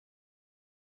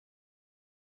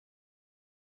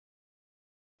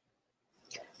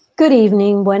Good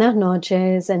evening, buenas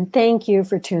noches, and thank you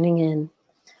for tuning in.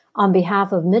 On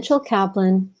behalf of Mitchell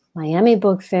Kaplan, Miami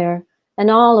Book Fair,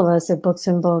 and all of us at Books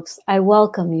and Books, I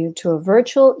welcome you to a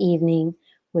virtual evening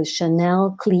with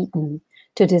Chanel Cleeton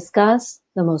to discuss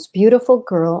The Most Beautiful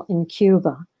Girl in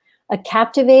Cuba, a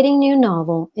captivating new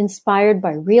novel inspired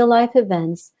by real-life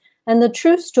events and the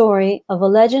true story of a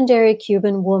legendary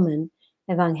Cuban woman,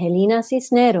 Evangelina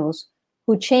Cisneros,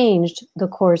 who changed the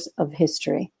course of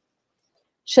history.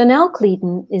 Chanel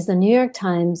Cleeton is the New York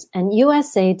Times and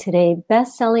USA Today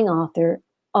best-selling author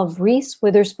of Reese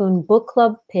Witherspoon Book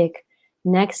Club pick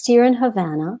Next Year in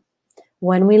Havana,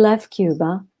 When We Left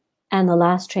Cuba, and The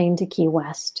Last Train to Key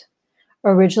West.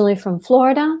 Originally from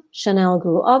Florida, Chanel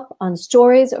grew up on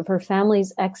stories of her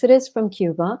family's exodus from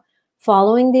Cuba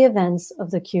following the events of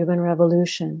the Cuban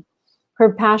Revolution.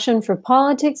 Her passion for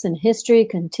politics and history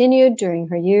continued during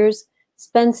her years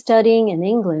spent studying in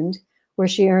England, where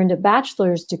she earned a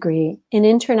bachelor's degree in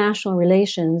international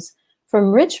relations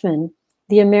from Richmond,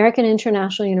 the American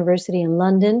International University in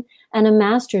London, and a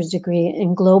master's degree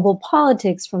in global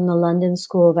politics from the London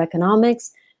School of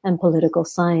Economics and Political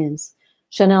Science.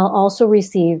 Chanel also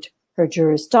received her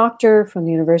Juris Doctor from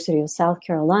the University of South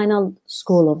Carolina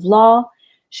School of Law.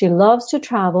 She loves to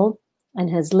travel and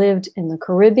has lived in the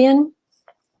Caribbean,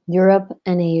 Europe,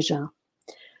 and Asia.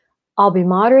 I'll be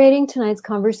moderating tonight's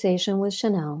conversation with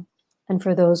Chanel. And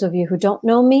for those of you who don't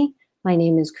know me, my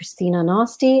name is Cristina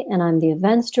Nosti, and I'm the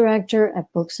events director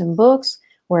at Books and Books,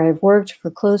 where I've worked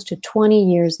for close to 20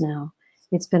 years now.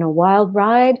 It's been a wild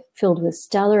ride filled with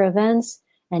stellar events,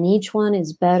 and each one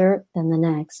is better than the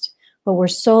next. But we're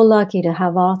so lucky to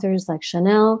have authors like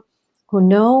Chanel who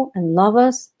know and love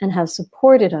us and have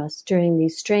supported us during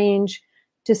these strange,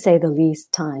 to say the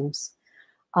least, times.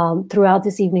 Throughout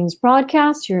this evening's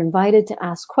broadcast, you're invited to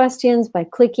ask questions by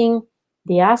clicking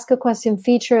the Ask a Question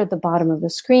feature at the bottom of the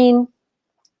screen,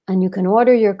 and you can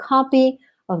order your copy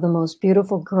of The Most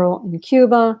Beautiful Girl in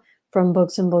Cuba from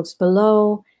Books and Books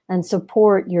below and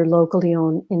support your locally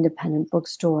owned independent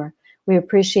bookstore. We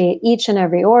appreciate each and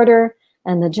every order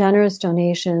and the generous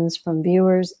donations from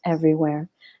viewers everywhere.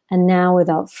 And now,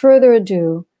 without further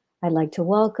ado, I'd like to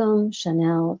welcome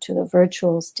Chanel to the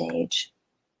virtual stage.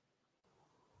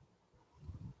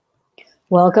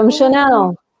 Welcome,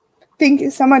 Chanel. Thank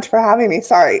you so much for having me.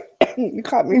 Sorry, you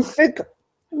caught me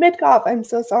mid-cough. I'm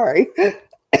so sorry. Do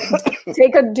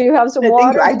you have some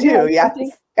water? I do, yes.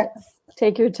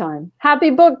 Take your time.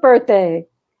 Happy book birthday.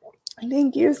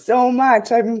 Thank you so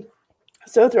much. I'm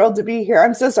so thrilled to be here.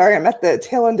 I'm so sorry. I'm at the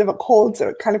tail end of a cold, so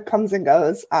it kind of comes and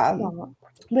goes.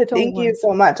 But thank you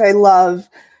so much. I love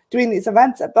doing these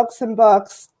events at Books and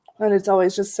Books. And it's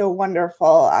always just so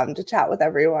wonderful to chat with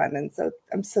everyone. And so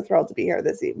I'm so thrilled to be here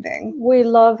this evening. We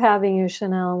love having you,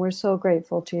 Chanel. We're so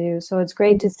grateful to you. So it's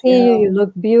great to see you. You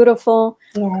look beautiful.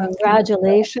 Yeah,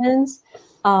 congratulations.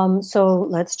 So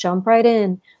let's jump right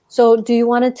in. So do you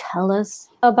want to tell us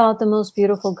about The Most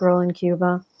Beautiful Girl in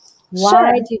Cuba?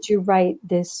 Why did you write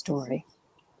this story?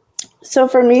 So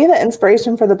for me, the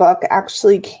inspiration for the book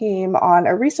actually came on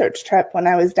a research trip when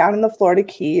I was down in the Florida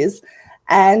Keys.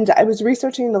 And I was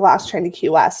researching The Last Train to Key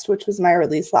West, which was my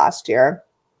release last year.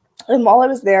 And while I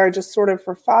was there, just sort of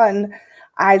for fun,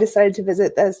 I decided to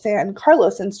visit the San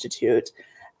Carlos Institute.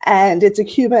 And it's a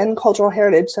Cuban cultural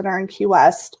heritage center in Key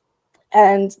West.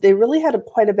 And they really had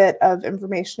quite a bit of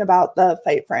information about the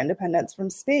fight for independence from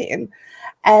Spain.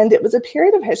 And it was a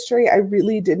period of history I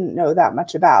really didn't know that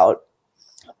much about.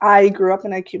 I grew up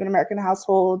in a Cuban-American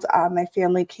household. My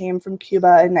family came from Cuba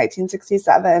in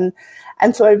 1967.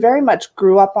 And so I very much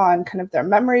grew up on kind of their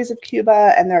memories of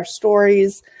Cuba and their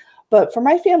stories. But for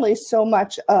my family, so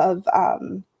much of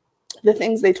the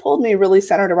things they told me really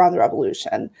centered around the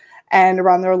revolution and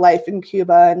around their life in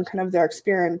Cuba and kind of their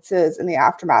experiences in the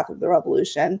aftermath of the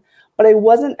revolution. But I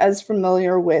wasn't as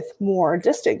familiar with more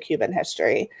distant Cuban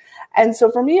history. And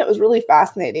so for me, it was really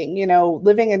fascinating,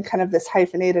 living in kind of this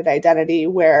hyphenated identity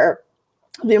where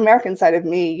the American side of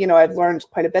me, I've learned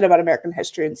quite a bit about American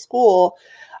history in school,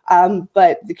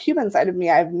 but the Cuban side of me,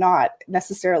 I've not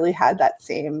necessarily had that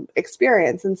same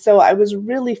experience. And so I was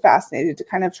really fascinated to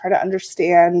kind of try to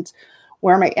understand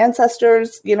where my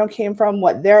ancestors, came from,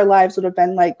 what their lives would have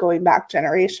been like going back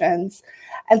generations.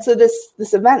 And so this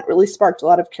event really sparked a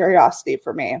lot of curiosity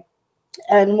for me.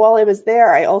 And while I was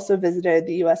there, I also visited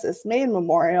the USS Maine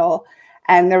Memorial,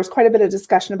 and there was quite a bit of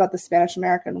discussion about the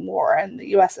Spanish-American War and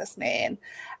the USS Maine.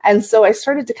 And so I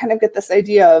started to kind of get this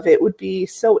idea of it would be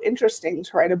so interesting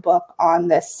to write a book on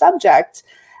this subject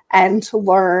and to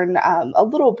learn a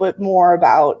little bit more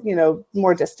about,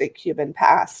 more distant Cuban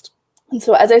past. And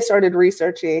so as I started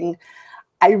researching,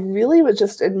 I really was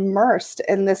just immersed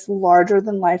in this larger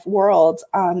than life world.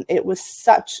 It was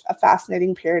such a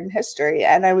fascinating period in history.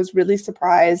 And I was really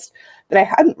surprised that I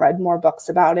hadn't read more books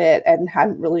about it and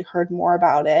hadn't really heard more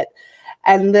about it.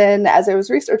 And then as I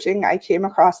was researching, I came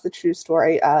across the true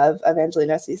story of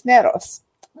Evangelina Cisneros.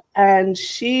 And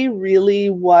she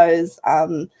really was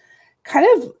kind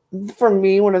of, for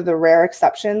me, one of the rare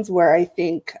exceptions where I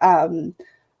think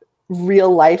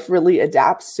real life really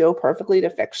adapts so perfectly to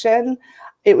fiction.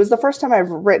 It was the first time I've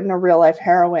written a real life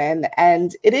heroine,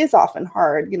 and it is often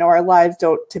hard. You know, our lives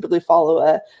don't typically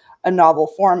follow a novel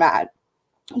format.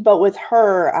 But with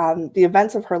her, the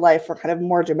events of her life were kind of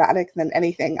more dramatic than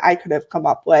anything I could have come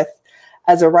up with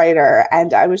as a writer.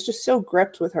 And I was just so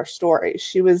gripped with her story.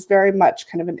 She was very much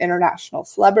kind of an international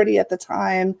celebrity at the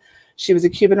time. She was a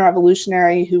Cuban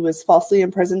revolutionary who was falsely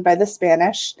imprisoned by the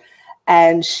Spanish.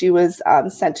 And she was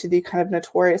sent to the kind of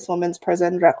notorious women's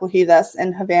prison, Recogidas,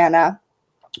 in Havana,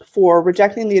 for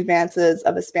rejecting the advances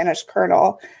of a Spanish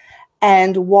colonel.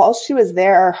 And while she was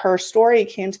there, her story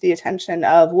came to the attention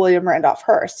of William Randolph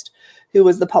Hearst, who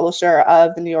was the publisher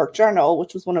of the New York Journal,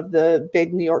 which was one of the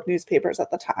big New York newspapers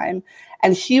at the time.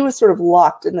 And he was sort of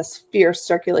locked in this fierce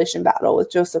circulation battle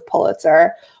with Joseph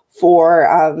Pulitzer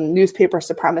for newspaper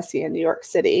supremacy in New York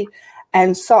City,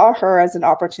 and saw her as an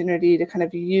opportunity to kind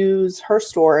of use her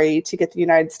story to get the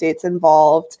United States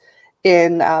involved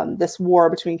in this war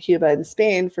between Cuba and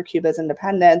Spain for Cuba's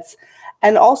independence,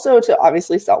 and also to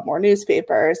obviously sell more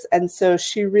newspapers. And so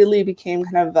she really became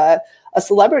kind of a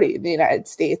celebrity in the United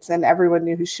States, and everyone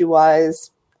knew who she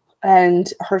was.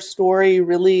 And her story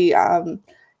really kind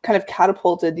of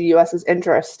catapulted the US's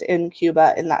interest in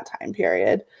Cuba in that time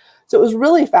period. So it was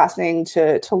really fascinating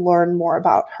to learn more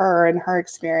about her and her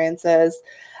experiences.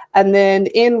 And then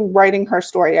in writing her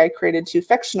story, I created two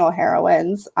fictional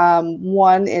heroines.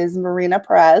 One is Marina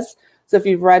Perez. So if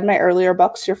you've read my earlier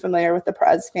books, you're familiar with the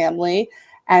Perez family.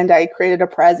 And I created a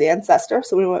Perez ancestor.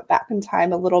 So we went back in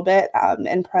time a little bit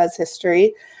in Perez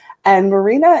history. And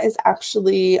Marina is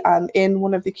actually in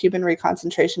one of the Cuban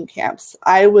reconcentration camps.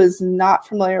 I was not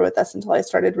familiar with this until I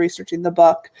started researching the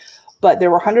book. But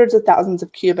there were hundreds of thousands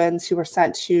of Cubans who were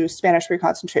sent to Spanish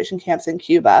reconcentration camps in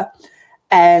Cuba.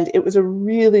 And it was a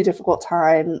really difficult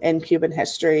time in Cuban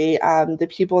history. The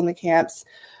people in the camps,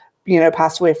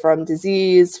 passed away from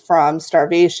disease, from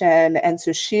starvation. And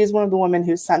so she's one of the women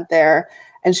who's sent there.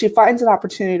 And she finds an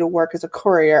opportunity to work as a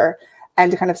courier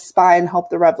and to kind of spy and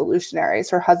help the revolutionaries.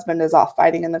 Her husband is off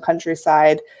fighting in the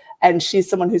countryside. And she's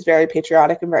someone who's very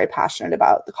patriotic and very passionate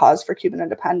about the cause for Cuban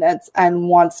independence and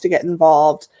wants to get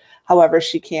involved however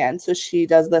she can. So she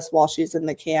does this while she's in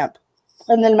the camp.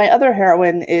 And then my other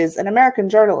heroine is an American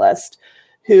journalist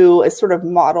who is sort of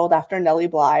modeled after Nellie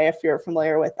Bly, if you're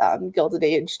familiar with Gilded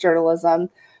Age journalism.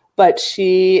 But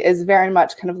she is very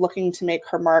much kind of looking to make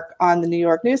her mark on the New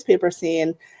York newspaper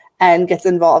scene and gets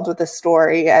involved with this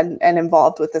story and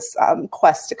involved with this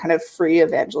quest to kind of free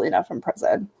Evangelina from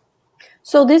prison.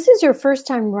 So this is your first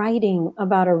time writing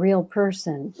about a real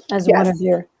person as one of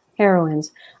your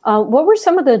heroines. What were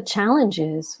some of the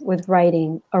challenges with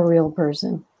writing a real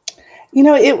person?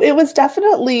 It was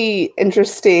definitely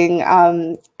interesting.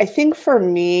 I think for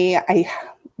me,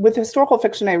 with historical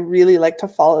fiction, I really like to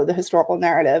follow the historical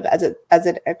narrative as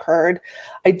it occurred.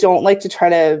 I don't like to try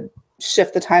to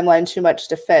shift the timeline too much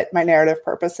to fit my narrative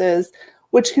purposes,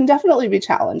 which can definitely be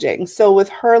challenging. So with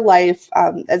her life,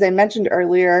 as I mentioned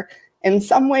earlier, in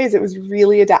some ways it was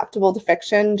really adaptable to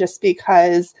fiction just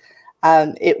because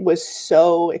it was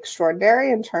so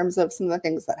extraordinary in terms of some of the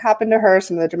things that happened to her,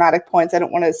 some of the dramatic points. I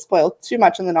don't want to spoil too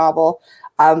much in the novel,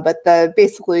 but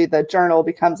basically the journal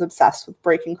becomes obsessed with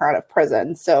breaking her out of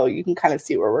prison. So you can kind of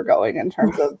see where we're going in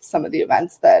terms of some of the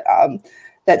events that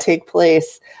take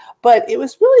place. But it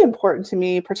was really important to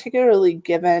me, particularly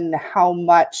given how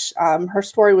much her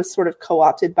story was sort of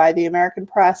co-opted by the American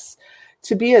press,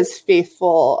 to be as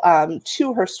faithful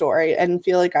to her story and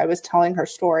feel like I was telling her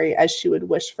story as she would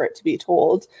wish for it to be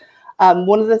told.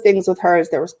 One of the things with her is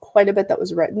there was quite a bit that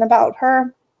was written about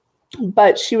her,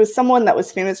 but she was someone that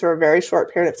was famous for a very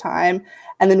short period of time.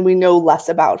 And then we know less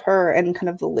about her in kind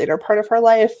of the later part of her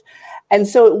life. And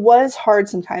so it was hard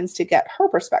sometimes to get her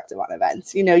perspective on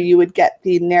events. You would get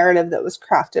the narrative that was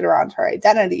crafted around her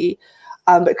identity,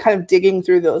 but kind of digging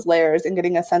through those layers and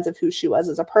getting a sense of who she was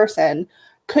as a person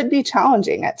could be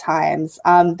challenging at times.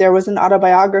 There was an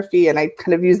autobiography, and I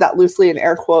kind of use that loosely in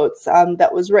air quotes,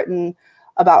 that was written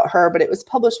about her, but it was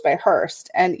published by Hearst.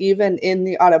 And even in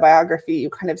the autobiography, you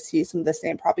kind of see some of the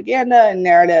same propaganda and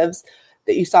narratives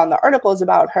that you saw in the articles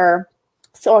about her.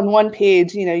 So on one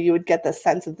page, you would get the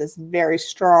sense of this very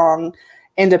strong,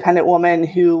 independent woman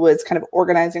who was kind of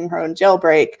organizing her own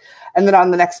jailbreak. And then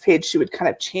on the next page, she would kind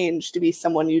of change to be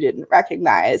someone you didn't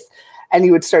recognize. And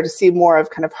you would start to see more of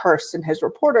kind of Hearst and his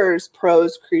reporters'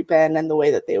 prose creep in and the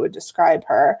way that they would describe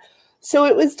her. So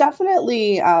it was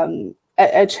definitely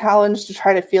a challenge to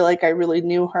try to feel like I really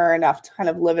knew her enough to kind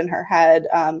of live in her head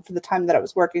for the time that I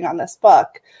was working on this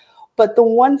book. But the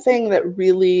one thing that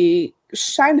really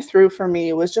shined through for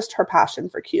me was just her passion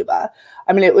for Cuba.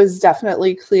 I mean, it was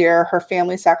definitely clear her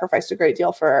family sacrificed a great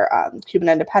deal for Cuban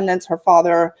independence. Her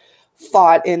father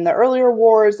fought in the earlier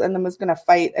wars and then was going to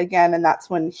fight again. And that's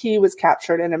when he was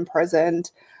captured and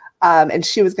imprisoned. And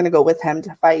she was going to go with him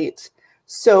to fight.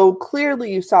 So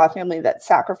clearly you saw a family that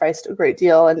sacrificed a great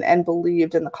deal and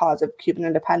believed in the cause of Cuban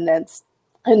independence.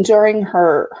 And during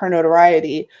her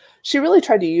notoriety, she really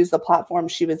tried to use the platform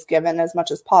she was given as much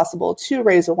as possible to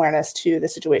raise awareness to the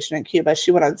situation in Cuba.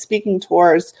 She went on speaking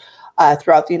tours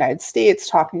throughout the United States,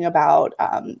 talking about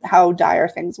how dire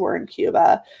things were in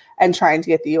Cuba and trying to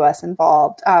get the U.S.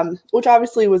 involved, which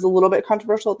obviously was a little bit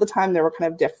controversial at the time. There were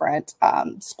kind of different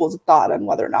schools of thought on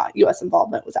whether or not U.S.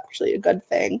 involvement was actually a good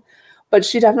thing. But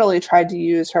she definitely tried to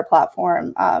use her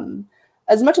platform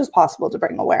as much as possible to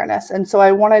bring awareness. And so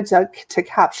I wanted to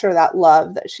capture that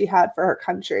love that she had for her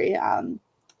country.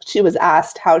 She was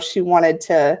asked how she wanted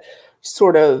to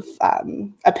sort of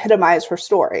epitomize her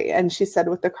story. And she said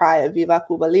with the cry of Viva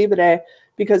Cuba Libre,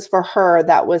 because for her,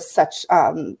 that was such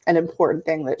an important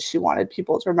thing that she wanted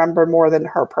people to remember more than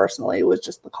her personally, was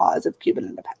just the cause of Cuban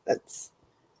independence.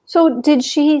 So did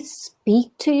she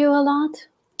speak to you a lot?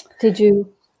 Did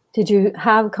you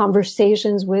have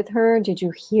conversations with her? Did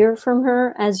you hear from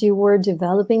her as you were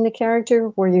developing the character?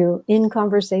 Were you in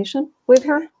conversation with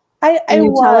her? Can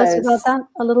you tell us about that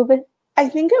a little bit? I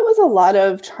think it was a lot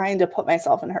of trying to put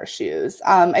myself in her shoes.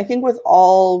 I think with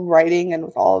all writing and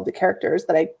with all of the characters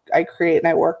that I create and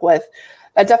I work with,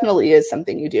 that definitely is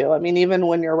something you do. I mean, even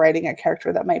when you're writing a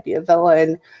character that might be a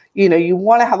villain, you know, you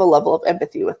want to have a level of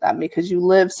empathy with them because you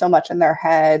live so much in their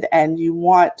head and you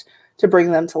want to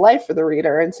bring them to life for the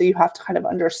reader. And so you have to kind of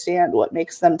understand what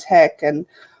makes them tick and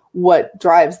what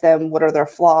drives them, what are their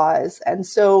flaws. And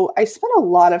so I spent a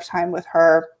lot of time with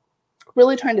her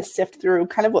really trying to sift through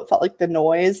kind of what felt like the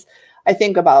noise, I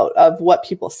think, of what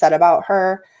people said about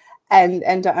her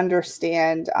and to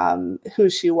understand who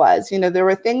she was. You know, there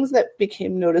were things that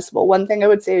became noticeable. One thing I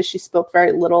would say is she spoke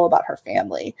very little about her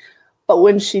family. But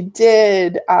when she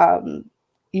did,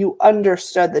 you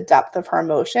understood the depth of her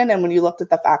emotion. And when you looked at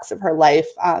the facts of her life,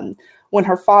 when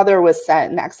her father was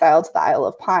sent in exile to the Isle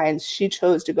of Pines, she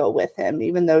chose to go with him,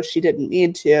 even though she didn't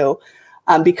need to,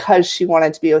 because she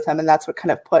wanted to be with him. And that's what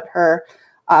kind of put her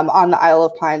on the Isle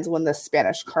of Pines when the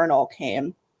Spanish colonel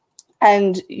came.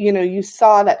 And, you know, you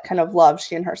saw that kind of love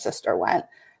she and her sister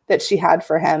that she had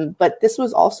for him. But this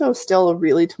was also still a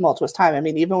really tumultuous time. I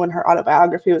mean, even when her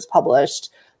autobiography was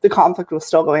published, the conflict was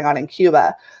still going on in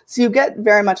Cuba. So you get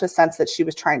very much a sense that she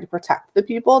was trying to protect the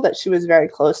people that she was very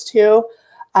close to.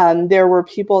 There were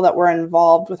people that were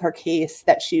involved with her case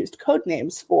that she used code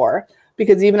names for,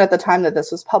 because even at the time that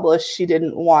this was published, she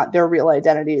didn't want their real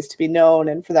identities to be known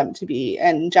and for them to be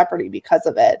in jeopardy because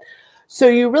of it. So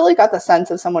you really got the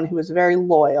sense of someone who was very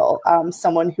loyal,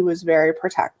 someone who was very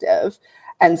protective,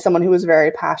 and someone who was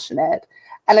very passionate.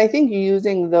 And I think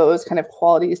using those kind of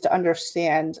qualities to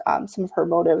understand some of her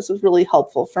motives was really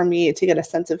helpful for me to get a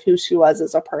sense of who she was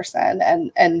as a person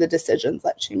and the decisions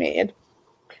that she made.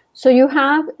 So you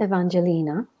have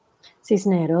Evangelina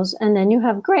Cisneros, and then you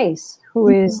have Grace, who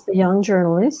is the young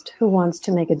journalist who wants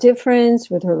to make a difference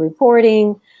with her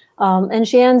reporting. And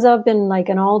she ends up in like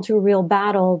an all too real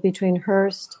battle between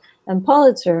Hearst and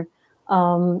Pulitzer,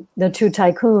 the two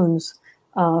tycoons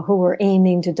who were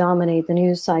aiming to dominate the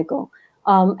news cycle.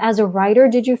 As a writer,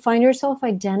 did you find yourself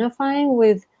identifying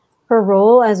with her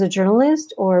role as a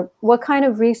journalist, or what kind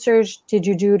of research did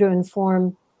you do to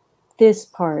inform this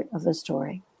part of the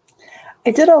story? I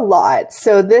did a lot.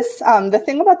 So this, the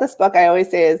thing about this book, I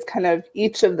always say, is kind of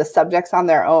each of the subjects on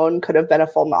their own could have been a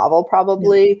full novel,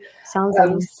 probably. Yeah.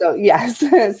 Sounds so yes.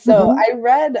 So I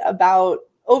read about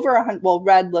over 100,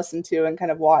 read, listened to, and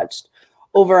kind of watched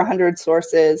over 100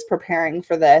 sources preparing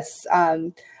for this.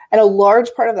 And a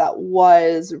large part of that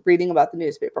was reading about the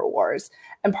newspaper wars.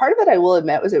 And part of it, I will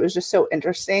admit, was it was just so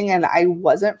interesting. And I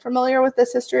wasn't familiar with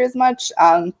this history as much.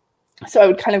 So I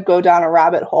would kind of go down a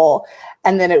rabbit hole,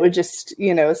 and then it would just,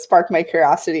 you know, spark my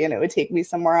curiosity and it would take me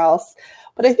somewhere else.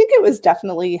 But I think it was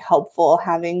definitely helpful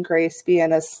having Grace be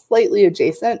in a slightly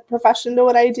adjacent profession to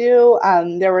what I do.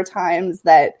 There were times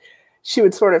that, she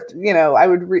would sort of,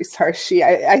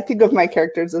 I think of my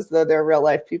characters as though they're real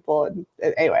life people. And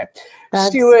anyway,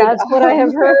 that's what I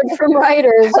have heard from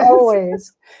writers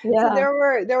always. Yeah. So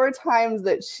there were times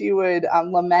that she would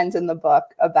lament in the book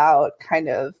about kind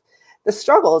of the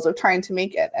struggles of trying to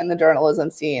make it in the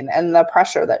journalism scene and the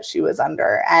pressure that she was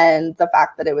under, and the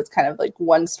fact that it was kind of like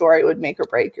one story would make or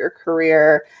break your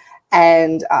career,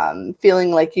 and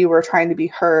feeling like you were trying to be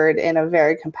heard in a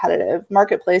very competitive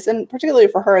marketplace, and particularly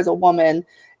for her as a woman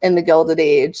in the Gilded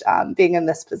Age, being in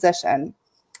this position.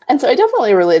 And so I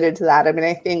definitely related to that. I mean,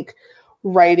 I think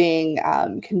writing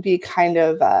can be kind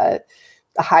of a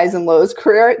highs and lows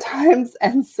career at times.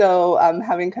 And so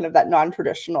having kind of that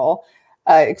non-traditional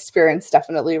experience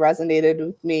definitely resonated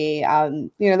with me.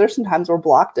 There's some times we're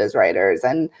blocked as writers,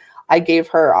 and I gave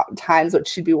her times that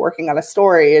she'd be working on a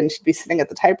story and she'd be sitting at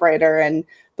the typewriter and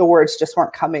the words just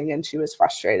weren't coming and she was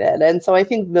frustrated. And so I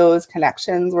think those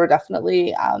connections were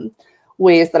definitely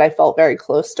ways that I felt very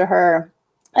close to her.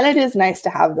 And it is nice to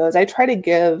have those. I try to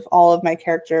give all of my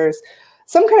characters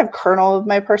some kind of kernel of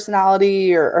my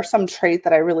personality or some trait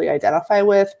that I really identify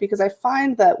with, because I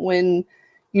find that when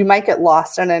you might get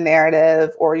lost in a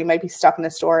narrative or you might be stuck in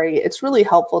a story, it's really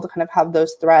helpful to kind of have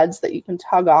those threads that you can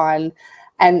tug on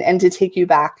and to take you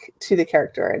back to the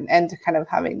character and to kind of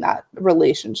having that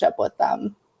relationship with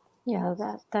them. Yeah,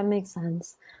 that makes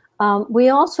sense. We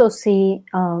also see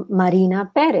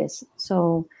Marina Perez.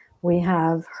 So we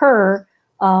have her.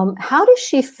 How does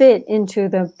she fit into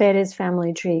the Perez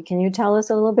family tree? Can you tell us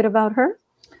a little bit about her?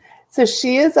 So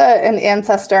she is an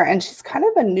ancestor, and she's kind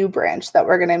of a new branch that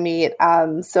we're going to meet.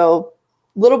 So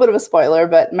a little bit of a spoiler,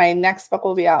 but my next book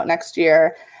will be out next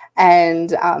year,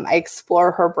 and I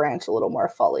explore her branch a little more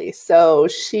fully. So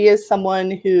she is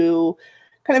someone who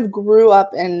kind of grew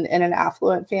up in an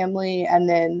affluent family and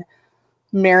then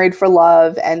married for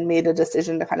love and made a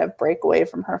decision to kind of break away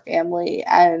from her family.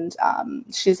 And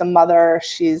she's a mother.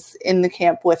 She's in the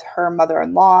camp with her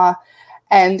mother-in-law,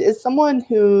 and is someone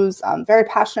who's very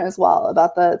passionate as well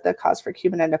about the cause for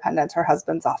Cuban independence. Her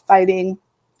husband's off fighting,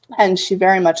 and she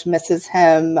very much misses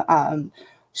him,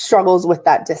 struggles with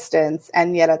that distance.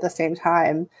 And yet at the same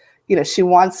time, she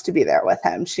wants to be there with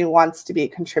him. She wants to be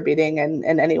contributing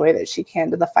in any way that she can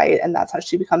to the fight. And that's how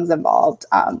she becomes involved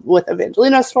with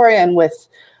Evangelina's story and with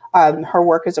her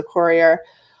work as a courier.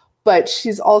 But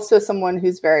she's also someone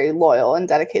who's very loyal and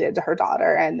dedicated to her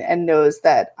daughter, and knows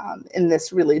that in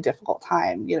this really difficult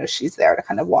time, she's there to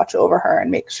kind of watch over her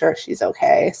and make sure she's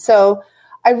okay. So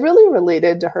I really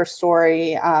related to her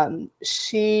story.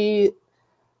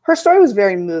 Her story was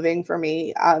very moving for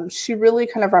me. She really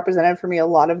kind of represented for me a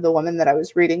lot of the women that I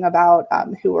was reading about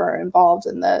who were involved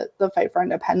in the fight for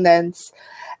independence,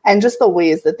 and just the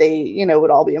ways that they,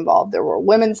 would all be involved. There were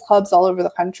women's clubs all over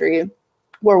the country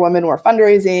where women were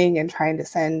fundraising and trying to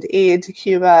send aid to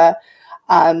Cuba.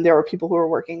 There were people who were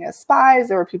working as spies.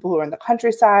 There were people who were in the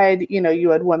countryside. You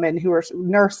had women who were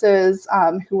nurses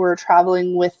who were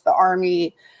traveling with the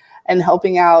army and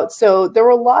helping out. So there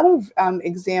were a lot of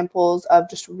examples of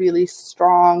just really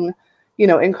strong,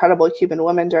 incredible Cuban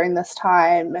women during this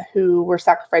time who were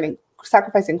sacrificing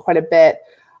quite a bit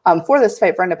for this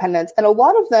fight for independence. And a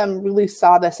lot of them really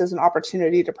saw this as an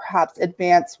opportunity to perhaps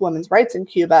advance women's rights in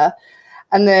Cuba.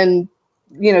 And then,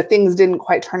 things didn't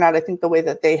quite turn out, I think, the way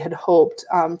that they had hoped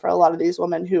for a lot of these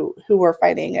women who were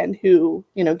fighting and who,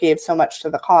 gave so much to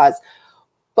the cause.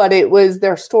 But it was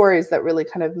their stories that really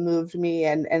kind of moved me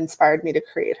and inspired me to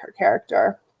create her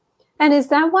character. And is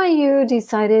that why you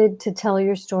decided to tell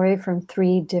your story from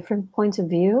 3 different points of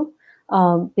view?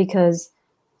 Because,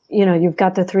 you've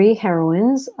got the 3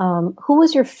 heroines. Who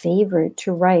was your favorite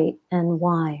to write and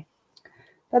why?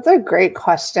 That's a great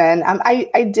question.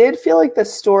 I did feel like the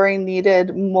story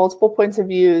needed multiple points of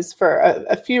views for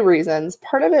a few reasons.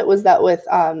 Part of it was that with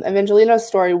Evangelina's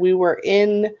story,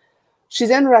 she's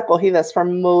in Recogidas for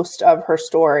most of her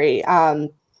story.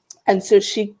 And so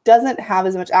she doesn't have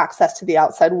as much access to the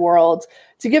outside world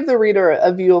to give the reader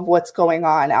a view of what's going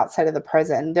on outside of the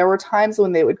prison. There were times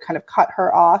when they would kind of cut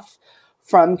her off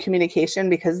from communication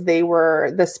because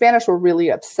the Spanish were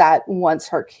really upset once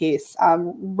her case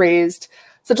raised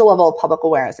such a level of public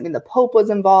awareness. I mean, the Pope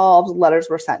was involved, letters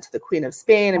were sent to the Queen of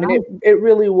Spain. I mean, it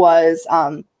really was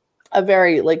a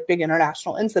very big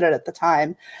international incident at the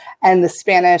time. And the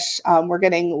Spanish were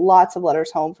getting lots of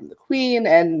letters home from the Queen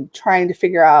and trying to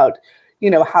figure out,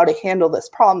 how to handle this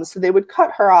problem. So they would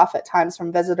cut her off at times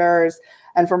from visitors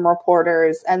and from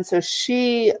reporters. And so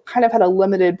she kind of had a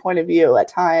limited point of view at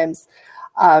times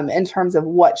in terms of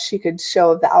what she could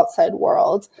show of the outside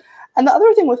world. And the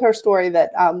other thing with her story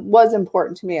that was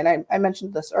important to me, and I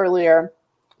mentioned this earlier,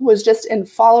 was just in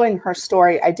following her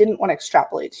story, I didn't want to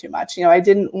extrapolate too much. I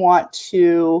didn't want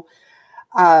to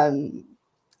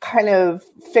kind of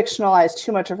fictionalize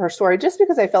too much of her story, just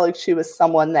because I felt like she was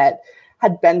someone that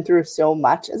had been through so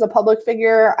much as a public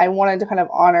figure. I wanted to kind of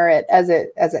honor it as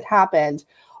it happened.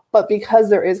 But because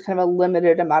there is kind of a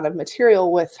limited amount of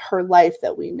material with her life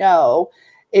that we know,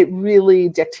 it really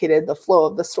dictated the flow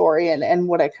of the story and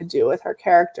what I could do with her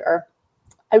character.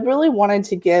 I really wanted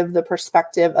to give the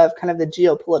perspective of kind of the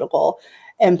geopolitical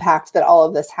impact that all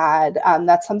of this had.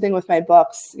 That's something with my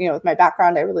books, with my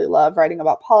background, I really love writing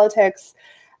about politics.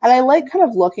 And I like kind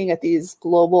of looking at these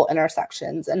global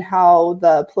intersections and how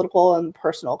the political and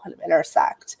personal kind of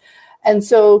intersect. And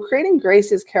so creating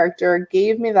Grace's character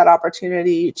gave me that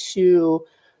opportunity to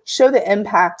show the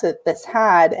impact that this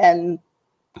had and,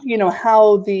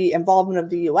 how the involvement of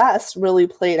the US really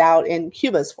played out in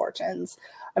Cuba's fortunes.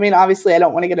 I mean, obviously, I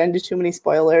don't want to get into too many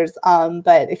spoilers,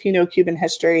 but if you know Cuban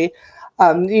history,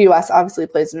 the U.S. obviously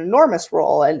plays an enormous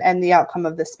role, and the outcome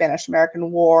of the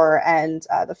Spanish-American War and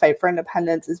the fight for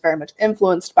independence is very much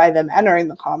influenced by them entering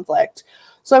the conflict.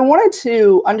 So I wanted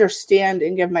to understand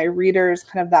and give my readers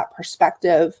kind of that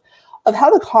perspective of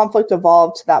how the conflict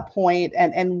evolved to that point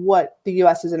and what the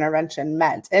U.S.'s intervention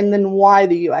meant, and then why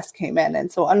the U.S. came in.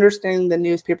 And so understanding the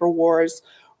newspaper wars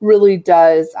really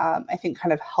does, I think,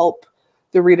 kind of help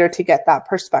the reader to get that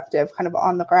perspective kind of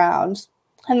on the ground.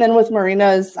 And then with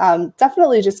Marina's,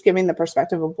 definitely just giving the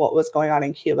perspective of what was going on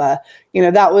in Cuba.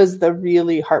 That was the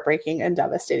really heartbreaking and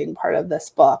devastating part of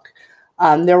this book.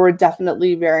 There were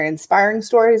definitely very inspiring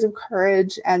stories of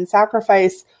courage and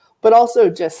sacrifice, but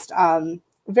also just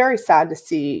very sad to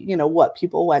see, what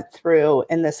people went through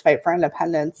in this fight for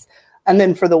independence. And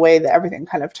then for the way that everything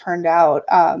kind of turned out,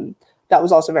 that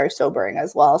was also very sobering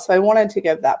as well. So I wanted to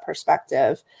give that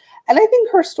perspective. And I think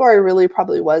her story really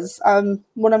probably was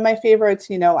one of my favorites.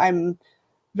 I'm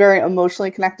very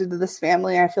emotionally connected to this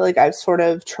family. I feel like I've sort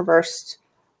of traversed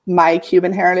my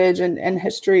Cuban heritage and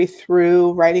history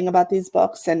through writing about these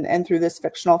books and through this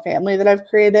fictional family that I've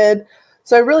created.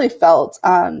 So I really felt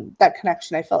that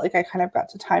connection. I felt like I kind of got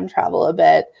to time travel a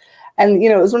bit. And,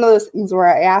 it was one of those things where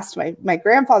I asked my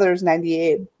grandfather is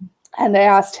 98. And I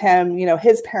asked him,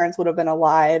 his parents would have been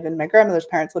alive and my grandmother's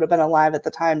parents would have been alive at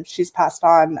the time. She's passed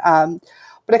on.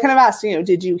 But I kind of asked,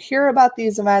 did you hear about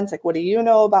these events? Like, what do you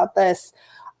know about this?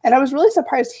 And I was really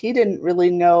surprised he didn't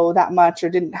really know that much or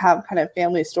didn't have kind of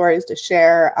family stories to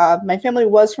share. My family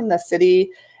was from the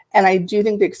city. And I do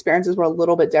think the experiences were a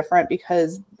little bit different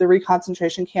because the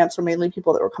reconcentration camps were mainly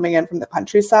people that were coming in from the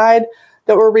countryside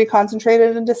that were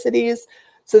reconcentrated into cities.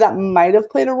 So that might have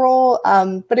played a role.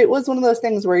 But it was one of those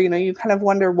things where, you kind of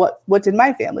wonder what did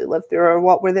my family live through or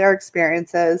what were their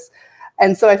experiences?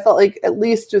 And so I felt like at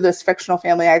least through this fictional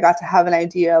family, I got to have an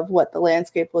idea of what the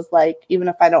landscape was like, even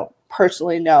if I don't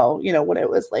personally know, what it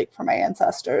was like for my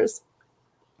ancestors.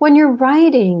 When you're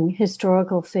writing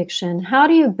historical fiction, how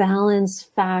do you balance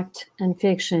fact and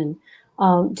fiction?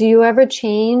 Do you ever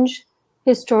change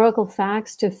historical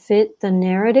facts to fit the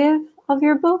narrative of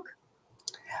your book?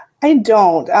 I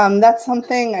don't. That's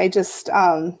something I just,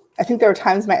 I think there were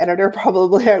times my editor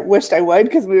probably wished I would,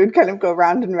 because we would kind of go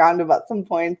round and round about some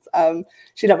points.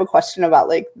 She'd have a question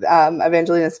about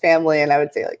Evangelina's family, and I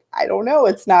would say I don't know.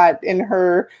 It's not in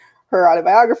her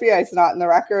autobiography. It's not in the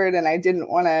record, and I didn't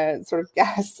want to sort of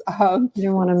guess. You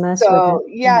don't want to mess with it. So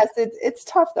yes, it's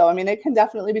tough though. I mean, it can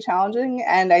definitely be challenging,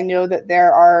 and I know that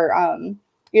there are,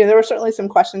 there were certainly some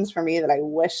questions for me that I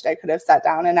wished I could have sat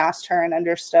down and asked her and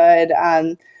understood.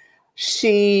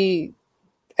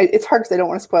 It's hard because I don't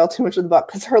want to spoil too much of the book,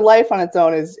 because her life on its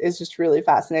own is just really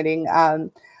fascinating.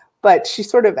 But she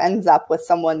sort of ends up with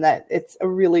someone that it's a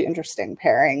really interesting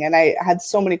pairing. And I had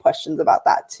so many questions about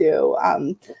that too.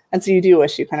 And so you do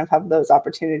wish you kind of have those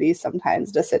opportunities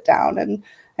sometimes to sit down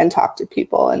and talk to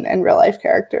people and real life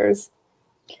characters.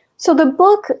 So the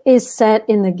book is set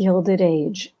in the Gilded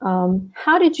Age.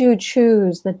 How do you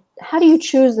choose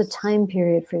the time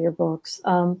period for your books?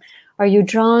 Are you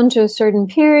drawn to a certain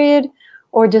period,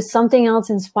 or does something else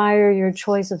inspire your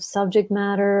choice of subject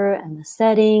matter and the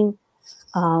setting?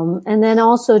 And then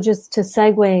also, just to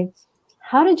segue,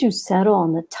 how did you settle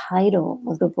on the title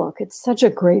of the book? It's such a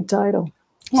great title.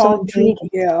 So intriguing.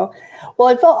 Thank you.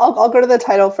 Well, I'll go to the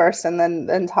title first and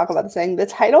then talk about the saying. The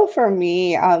title for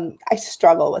me, I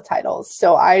struggle with titles.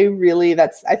 So I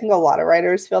think a lot of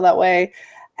writers feel that way.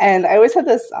 And I always had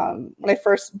this,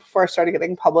 before I started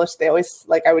getting published, they always,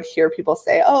 I would hear people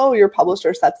say, oh, your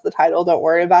publisher sets the title, don't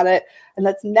worry about it. And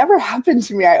that's never happened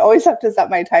to me. I always have to set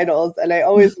my titles. And I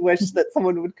always wish that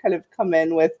someone would kind of come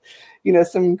in with,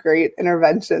 some great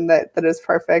intervention that is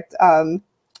perfect.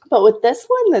 But with this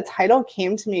one, the title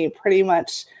came to me pretty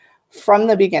much from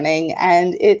the beginning,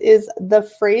 and it is the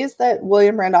phrase that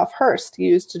William Randolph Hearst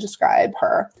used to describe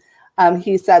her.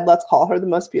 He said, "Let's call her the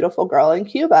most beautiful girl in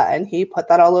Cuba," and he put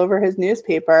that all over his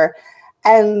newspaper.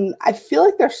 And I feel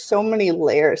like there's so many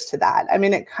layers to that. I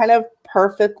mean, it kind of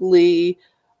perfectly,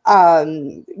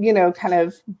 kind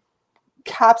of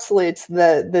encapsulates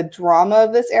the drama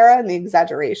of this era and the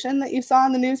exaggeration that you saw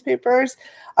in the newspapers.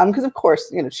 Because of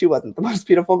course, she wasn't the most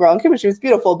beautiful girl in Cuba. She was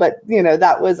beautiful, but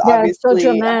that was obviously it's so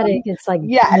dramatic. It's like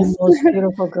yes, the most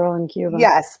beautiful girl in Cuba.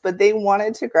 Yes, but they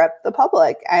wanted to grip the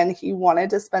public, and he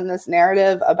wanted to spin this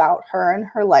narrative about her and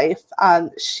her life.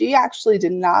 She actually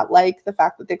did not like the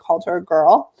fact that they called her a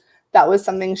girl. That was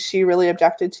something she really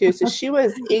objected to. So she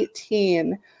was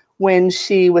 18 when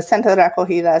she was sent to the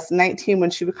Recogidas, 19 when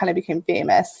she kind of became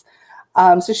famous.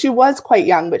 So she was quite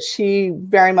young, but she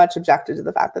very much objected to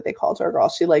the fact that they called her a girl.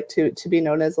 She liked to be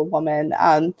known as a woman.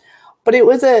 But it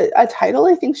was a title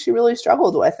I think she really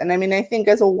struggled with. And I mean, I think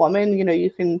as a woman,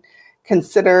 you can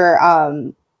consider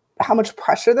how much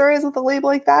pressure there is with a label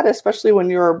like that, especially when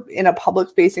you're in a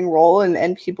public-facing role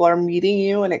and people are meeting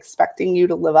you and expecting you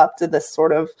to live up to this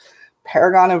sort of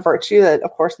paragon of virtue that,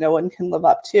 of course, no one can live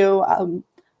up to.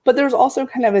 But there's also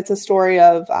it's a story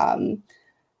of,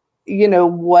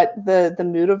 what the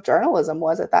mood of journalism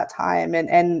was at that time.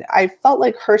 And I felt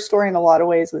like her story in a lot of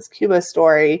ways was Cuba's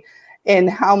story in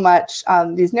how much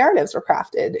these narratives were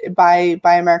crafted by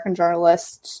American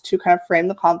journalists to kind of frame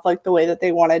the conflict the way that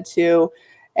they wanted to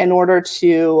in order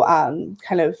to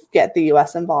kind of get the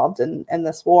U.S. involved in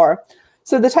this war.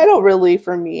 So the title really,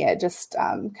 for me, it just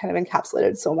kind of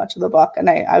encapsulated so much of the book.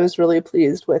 And I was really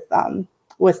pleased with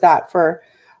that for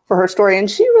her story. And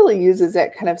she really uses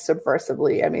it kind of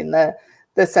subversively. I mean,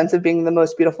 the sense of being the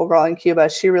most beautiful girl in Cuba,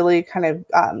 she really kind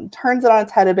of turns it on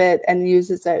its head a bit and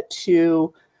uses it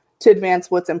to advance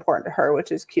what's important to her,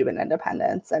 which is Cuban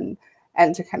independence, and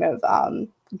to kind of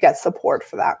get support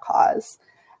for that cause.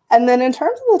 And then in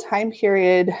terms of the time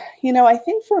period, I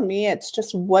think for me, it's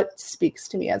just what speaks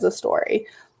to me as a story.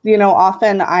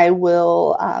 Often I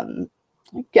will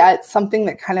get something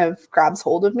that kind of grabs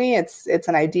hold of me. It's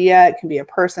an idea, it can be a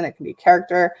person, it can be a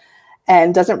character,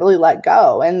 and doesn't really let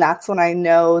go. And that's when I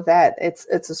know that it's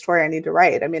a story I need to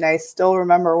write. I mean, I still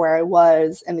remember where I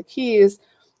was in the Keys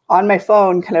on my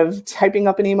phone, kind of typing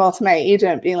up an email to my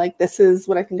agent being like, this is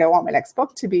what I think I want my next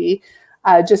book to be,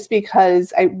 just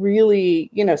because I really,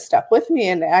 stuck with me.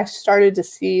 And I started to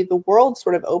see the world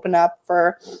sort of open up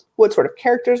for what sort of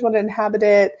characters would inhabit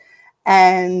it,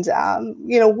 and,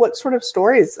 what sort of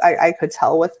stories I could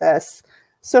tell with this.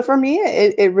 So for me,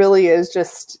 it really is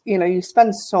just, you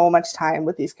spend so much time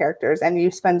with these characters and you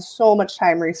spend so much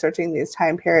time researching these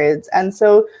time periods. And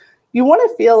so you want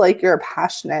to feel like you're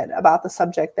passionate about the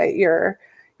subject that you're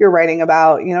writing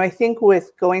about. I think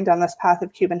with going down this path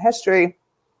of Cuban history,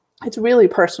 it's really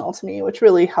personal to me, which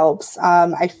really helps.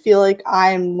 I feel like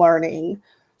I'm learning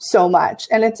so much,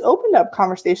 and it's opened up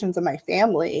conversations in my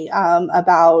family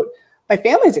about my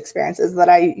family's experiences that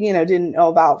I, didn't know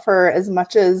about. For as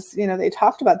much as, they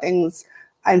talked about things,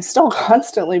 I'm still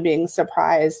constantly being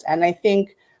surprised. And I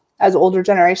think as older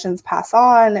generations pass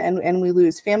on and we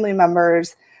lose family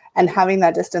members, and having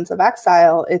that distance of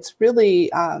exile, it's really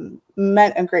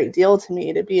meant a great deal to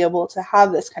me to be able to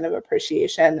have this kind of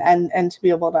appreciation and to be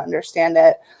able to understand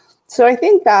it. So I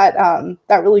think that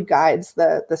that really guides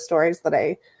the stories that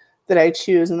I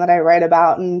choose and that I write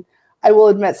about. And I will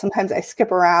admit, sometimes I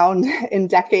skip around in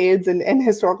decades and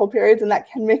historical periods, and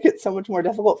that can make it so much more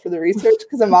difficult for the research,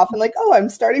 because I'm often like, oh, I'm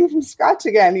starting from scratch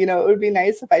again. It would be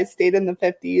nice if I stayed in the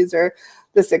 50s or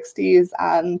the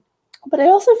 60s. But I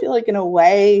also feel like, in a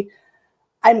way,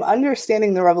 I'm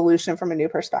understanding the revolution from a new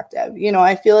perspective.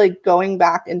 I feel like going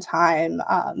back in time,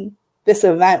 this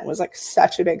event was like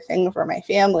such a big thing for my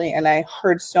family, and I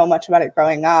heard so much about it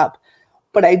growing up,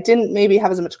 but I didn't maybe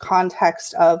have as much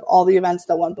context of all the events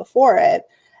that went before it,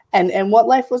 and what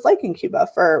life was like in Cuba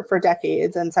for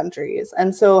decades and centuries.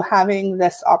 And so having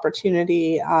this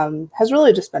opportunity has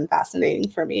really just been fascinating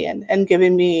for me, and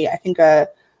given me, I think, a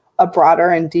broader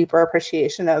and deeper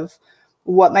appreciation of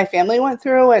what my family went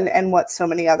through and what so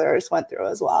many others went through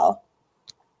as well.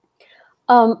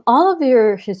 All of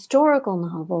your historical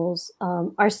novels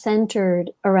are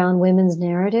centered around women's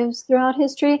narratives throughout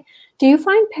history. Do you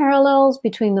find parallels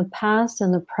between the past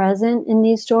and the present in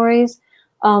these stories?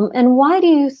 And why do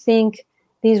you think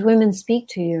these women speak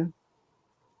to you?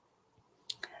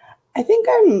 I think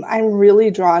I'm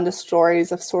really drawn to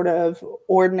stories of sort of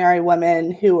ordinary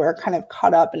women who are kind of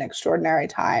caught up in extraordinary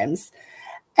times.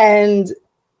 And,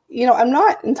 I'm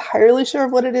not entirely sure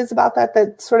of what it is about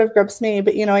that sort of grips me,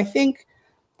 but, I think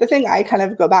the thing I kind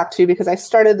of go back to, because I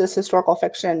started this historical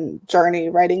fiction journey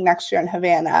writing Next Year in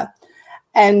Havana.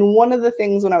 And one of the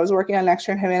things when I was working on Next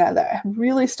Year in Havana that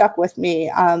really stuck with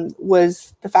me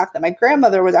was the fact that my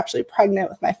grandmother was actually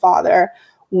pregnant with my father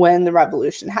when the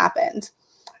revolution happened.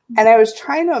 And I was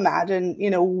trying to imagine,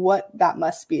 what that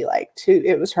must be like.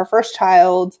 It was her first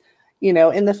child, in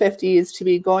the 50s, to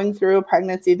be going through a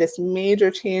pregnancy, this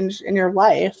major change in your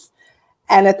life,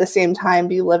 and at the same time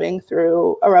be living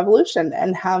through a revolution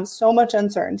and have so much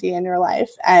uncertainty in your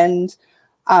life and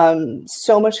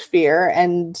so much fear.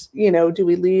 And, do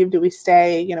we leave? Do we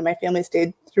stay? My family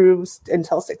stayed through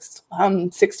until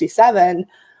 67,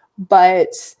 but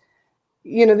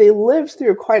they lived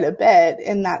through quite a bit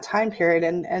in that time period,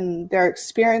 and their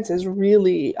experiences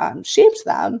really shaped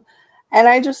them. And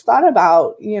I just thought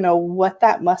about, what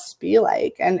that must be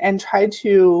like, and tried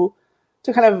to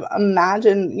kind of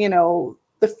imagine,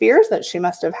 the fears that she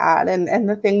must have had and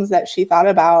the things that she thought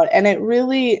about. And it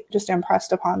really just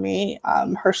impressed upon me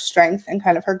her strength and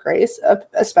kind of her grace,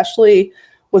 especially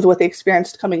with what they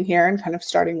experienced coming here and kind of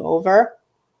starting over.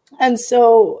 And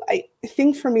so I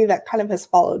think for me, that kind of has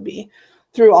followed me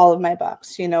through all of my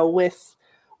books. With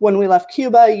when we left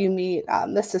Cuba, you meet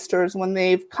the sisters when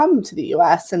they've come to the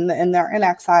US and they're in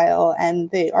exile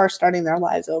and they are starting their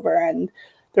lives over, and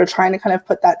they're trying to kind of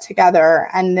put that together.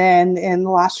 And then in The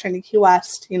Last Train to Key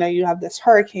West, you have this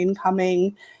hurricane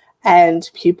coming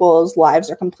and people's lives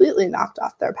are completely knocked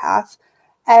off their path.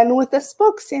 And with this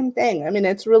book, same thing. I mean,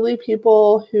 it's really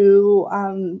people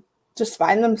who just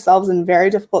find themselves in very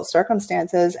difficult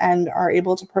circumstances and are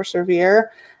able to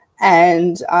persevere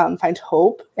and find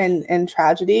hope in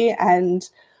tragedy. And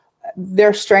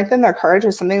their strength and their courage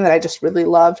is something that I just really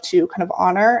love to kind of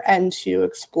honor and to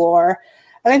explore.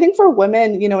 And I think for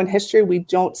women, in history, we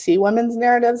don't see women's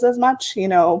narratives as much.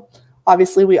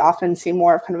 Obviously, we often see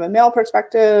more of kind of a male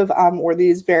perspective or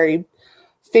these very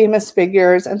famous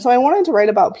figures. And so I wanted to write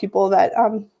about people that,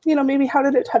 maybe how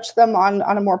did it touch them on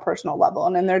a more personal level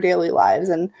and in their daily lives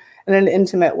and in an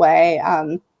intimate way.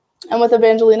 And with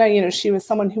Evangelina, she was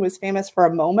someone who was famous for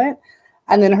a moment,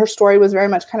 and then her story was very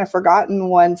much kind of forgotten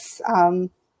once,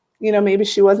 maybe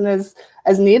she wasn't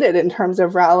as needed in terms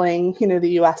of rallying, the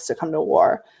U.S. to come to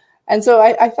war. And so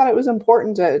I thought it was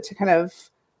important to kind of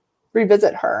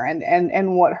revisit her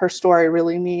and what her story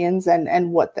really means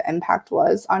and what the impact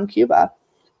was on Cuba.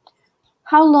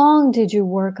 How long did you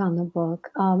work on the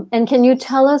book? And can you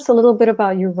tell us a little bit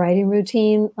about your writing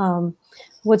routine?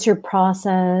 What's your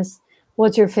process?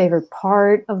 What's your favorite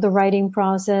part of the writing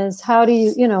process? How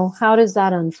do how does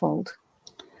that unfold?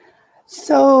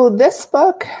 So this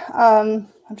book, I'm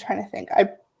trying to think. I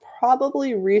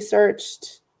probably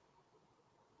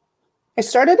I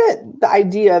started the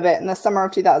idea of it in the summer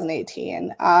of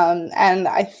 2018. And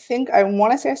I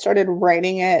want to say I started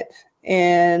writing it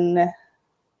in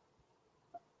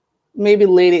maybe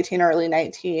late 18, early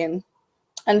 19,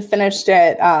 and finished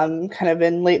it kind of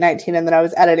in late 19. And then I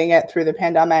was editing it through the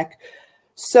pandemic.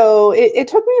 So it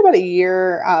took me about a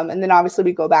year. And then obviously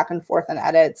we go back and forth on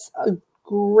edits. A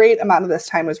great amount of this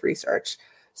time was research.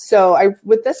 So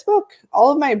with this book,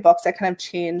 all of my books, I kind of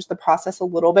changed the process a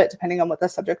little bit depending on what the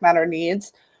subject matter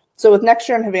needs. So with Next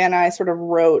Year in Havana, I sort of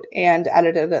wrote and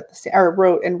edited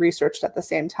wrote and researched at the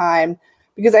same time,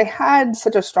 because I had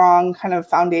such a strong kind of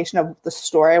foundation of the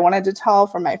story I wanted to tell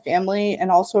from my family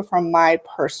and also from my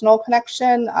personal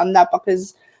connection. That book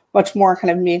is much more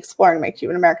kind of me exploring my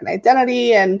Cuban American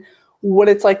identity and what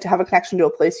it's like to have a connection to a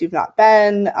place you've not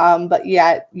been, but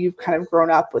yet you've kind of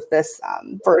grown up with this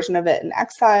version of it in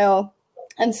exile.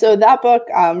 And so that book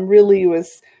really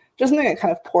was just something that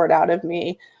kind of poured out of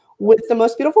me. With The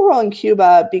Most Beautiful Girl in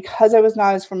Cuba, because I was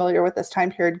not as familiar with this time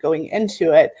period going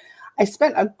into it, I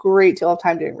spent a great deal of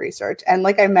time doing research. And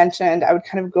like I mentioned, I would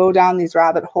kind of go down these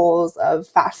rabbit holes of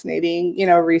fascinating,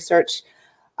 research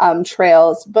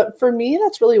trails. But for me,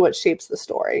 that's really what shapes the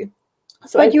story.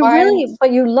 So but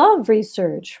you love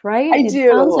research, right? I do.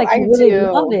 It sounds like you really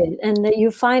love it, and that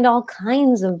you find all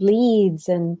kinds of leads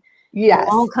and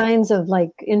all kinds of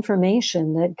like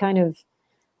information that kind of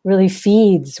really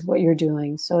feeds what you're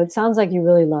doing. So it sounds like you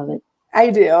really love it.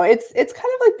 I do. It's kind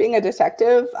of like being a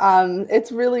detective.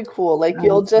 It's really cool. Like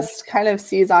you'll just kind of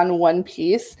seize on one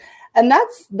piece. And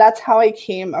that's how I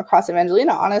came across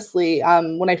Evangelina. Honestly,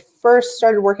 when I first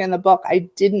started working on the book, I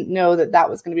didn't know that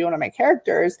was going to be one of my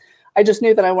characters. I just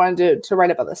knew that I wanted to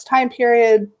write about this time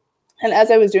period. And as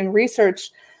I was doing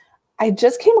research, I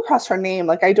just came across her name.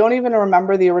 Like, I don't even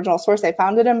remember the original source I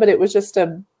found it in, but it was just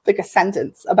a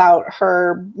sentence about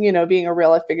her, being a real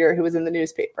life figure who was in the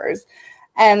newspapers.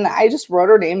 And I just wrote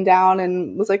her name down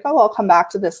and was like, oh, I'll come back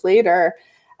to this later.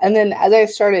 And then as I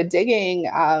started digging,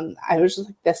 I was just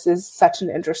like, this is such an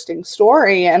interesting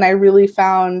story. And I really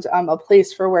found a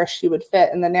place for where she would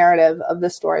fit in the narrative of the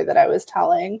story that I was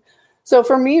telling. So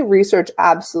for me, research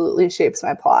absolutely shapes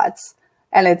my plots.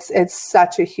 And it's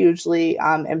such a hugely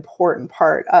important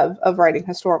part of writing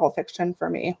historical fiction for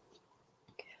me.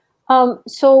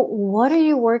 So what are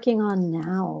you working on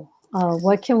now?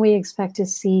 What can we expect to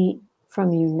see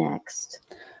from you next?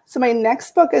 So my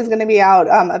next book is going to be out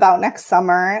about next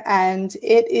summer, and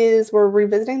we're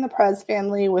revisiting the Perez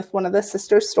family with one of the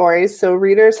sisters' stories. So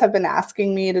readers have been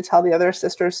asking me to tell the other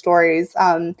sisters' stories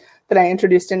that I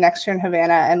introduced in Next Year in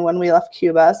Havana and When We Left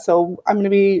Cuba. So I'm going to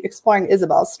be exploring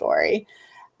Isabel's story.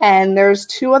 And there's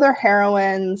two other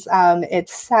heroines.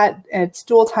 It's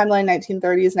dual timeline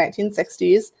 1930s,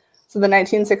 1960s. So the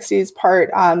 1960s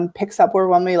part picks up where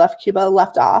When We Left Cuba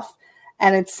left off.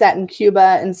 And it's set in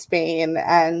Cuba and Spain.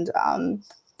 And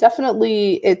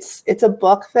definitely it's a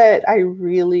book that I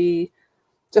really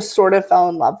just sort of fell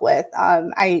in love with.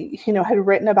 I had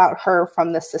written about her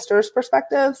from the sisters'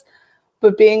 perspectives,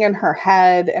 but being in her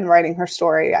head and writing her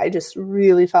story, I just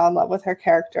really fell in love with her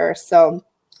character. So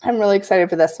I'm really excited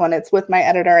for this one. It's with my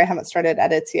editor. I haven't started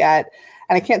edits yet,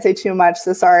 and I can't say too much,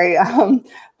 so sorry.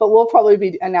 But we'll probably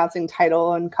be announcing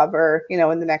title and cover,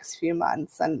 in the next few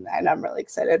months, and I'm really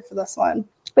excited for this one.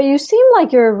 But you seem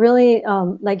like you're really,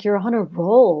 like you're on a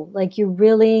roll. Like you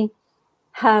really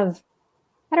have,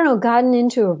 I don't know, gotten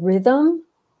into a rhythm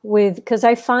because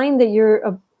I find that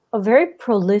you're a very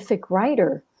prolific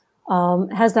writer.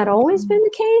 Has that always been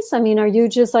the case? I mean, are you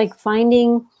just like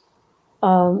finding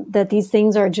that these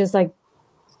things are just like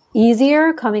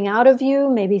easier coming out of you,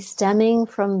 maybe stemming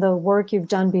from the work you've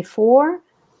done before?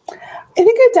 I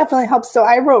think it definitely helps. So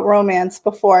I wrote romance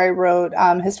before I wrote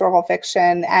historical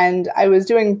fiction, and I was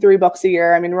doing 3 books a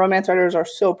year. I mean, romance writers are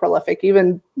so prolific.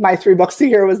 Even my 3 books a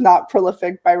year was not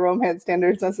prolific by romance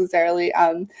standards necessarily.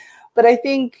 But I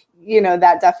think,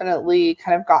 that definitely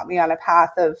kind of got me on a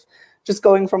path of just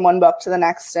going from one book to the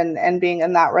next and being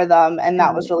in that rhythm. And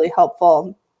that was really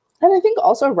helpful. And I think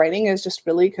also writing is just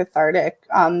really cathartic.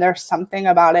 There's something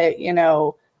about it,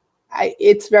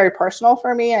 it's very personal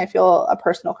for me. I feel a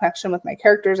personal connection with my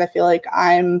characters. I feel like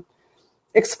I'm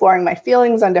exploring my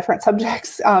feelings on different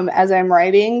subjects as I'm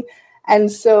writing.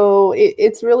 And so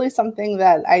it's really something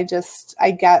that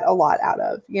I get a lot out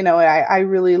of. I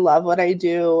really love what I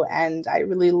do, and I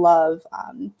really love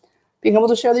being able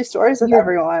to share these stories with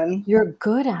everyone. You're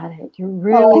good at it. You're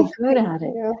really good at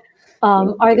it.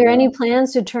 Are there any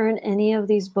plans to turn any of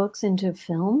these books into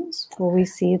films? Will we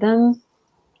see them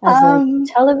as a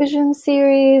television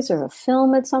series or a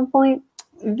film at some point?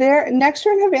 Next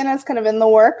Year in Havana is kind of in the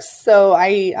works, so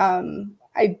I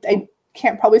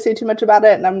can't probably say too much about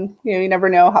it. And you never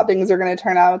know how things are going to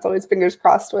turn out. It's always fingers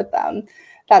crossed with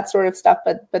that sort of stuff.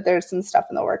 But there's some stuff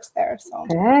in the works there. So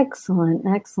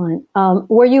excellent.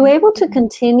 Were you able to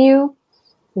continue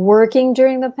working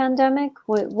during the pandemic?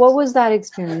 What was that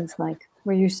experience like?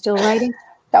 Were you still writing?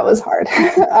 That was hard.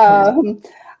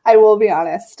 I will be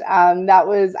honest. That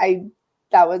was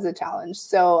a challenge.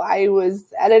 So I was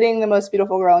editing The Most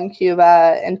Beautiful Girl in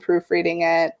Cuba and proofreading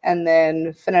it, and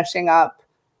then finishing up,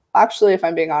 actually, if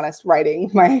I'm being honest, writing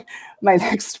my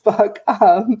next book.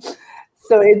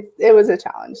 So it was a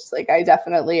challenge. Like I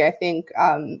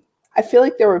feel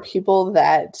like there were people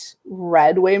that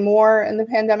read way more in the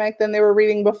pandemic than they were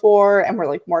reading before and were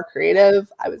like more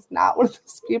creative. I was not one of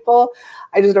those people.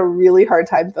 I just had a really hard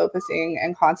time focusing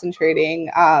and concentrating.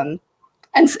 And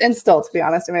still, to be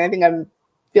honest, I think I'm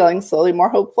feeling slowly more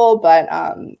hopeful, but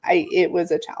it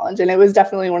was a challenge. And it was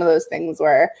definitely one of those things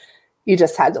where you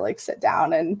just had to like sit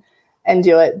down and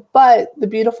do it. But the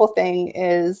beautiful thing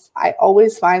is I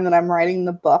always find that I'm writing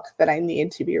the book that I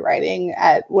need to be writing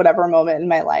at whatever moment in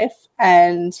my life.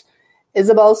 And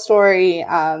Isabel's story,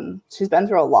 she's been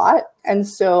through a lot. And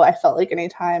so I felt like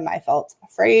anytime I felt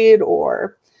afraid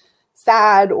or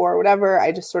sad or whatever,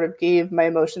 I just sort of gave my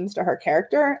emotions to her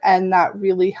character. And that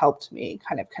really helped me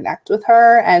kind of connect with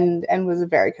her and was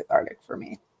very cathartic for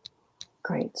me.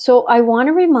 Great. So I want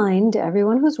to remind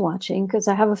everyone who's watching, because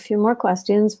I have a few more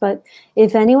questions, but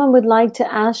if anyone would like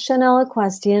to ask Chanel a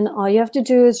question, all you have to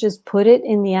do is just put it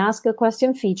in the Ask a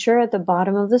Question feature at the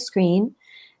bottom of the screen,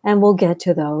 and we'll get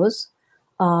to those.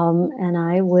 And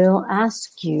I will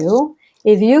ask you,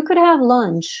 if you could have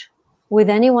lunch with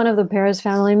any one of the Perez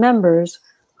family members,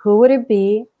 who would it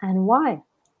be and why?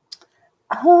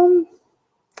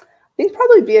 I think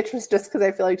probably Beatrice, just because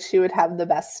I feel like she would have the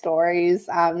best stories.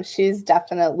 She's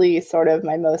definitely sort of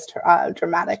my most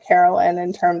dramatic heroine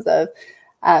in terms of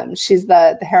she's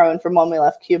the heroine from When We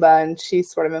Left Cuba, and she's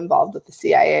sort of involved with the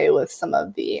CIA with some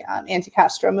of the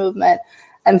anti-Castro movement.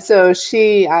 And so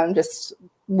she just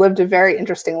lived a very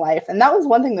interesting life. And that was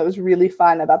one thing that was really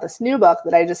fun about this new book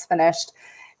that I just finished,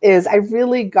 is I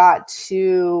really got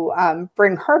to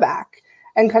bring her back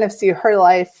and kind of see her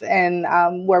life and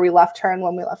where we left her and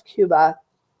when we left Cuba,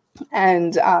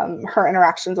 and her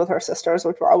interactions with her sisters,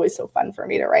 which were always so fun for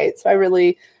me to write. So I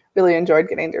really, really enjoyed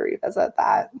getting to revisit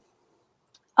that.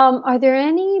 Are there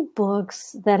any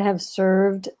books that have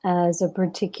served as a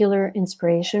particular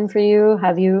inspiration for you?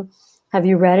 Have you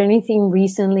read anything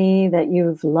recently that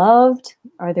you've loved?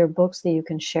 Are there books that you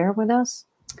can share with us?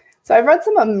 So I've read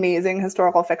some amazing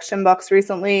historical fiction books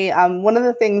recently. One of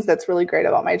the things that's really great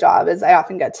about my job is I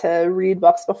often get to read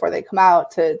books before they come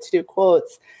out to do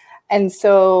quotes. And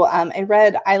so I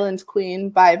read Island Queen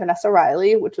by Vanessa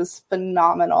Riley, which was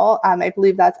phenomenal. I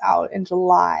believe that's out in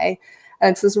July. And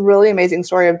it's this really amazing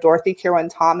story of Dorothy Kirwan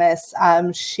Thomas.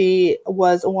 She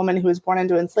was a woman who was born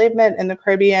into enslavement in the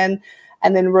Caribbean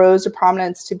and then rose to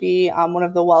prominence to be one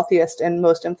of the wealthiest and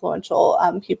most influential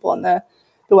people in the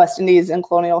West Indies in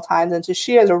colonial times. And so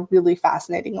she has a really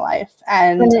fascinating life.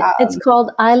 And it's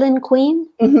called Island Queen?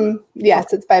 Mm-hmm.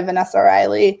 Yes, it's by Vanessa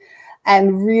Riley.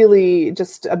 And really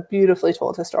just a beautifully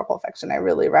told historical fiction. I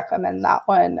really recommend that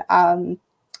one.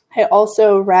 I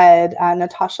also read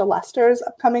Natasha Lester's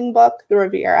upcoming book, The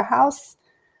Riviera House.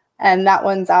 And that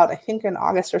one's out, I think, in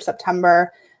August or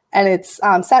September. And it's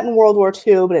set in World War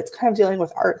II, but it's kind of dealing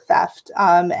with art theft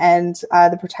and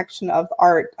the protection of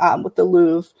art with the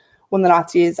Louvre when the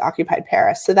Nazis occupied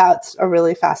Paris. So that's a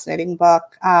really fascinating book.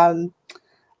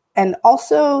 And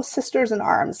also Sisters in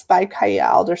Arms by Kaya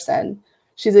Alderson.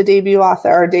 She's a debut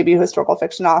historical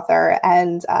fiction author.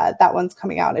 And that one's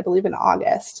coming out, I believe, in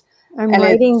August. I'm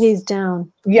writing these down.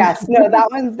 Yes, no,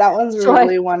 that one's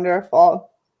really wonderful.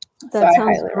 That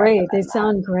sounds great. They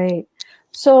sound great.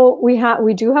 So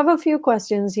we do have a few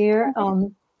questions here.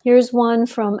 Here's one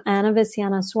from Ana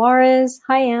Viciana Suarez.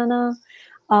 Hi, Anna.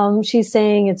 She's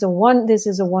saying this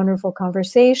is a wonderful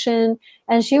conversation,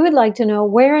 and she would like to know,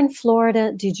 where in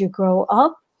Florida did you grow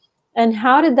up, and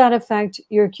how did that affect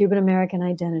your Cuban American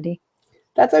identity?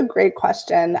 That's a great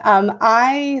question.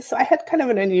 I had kind of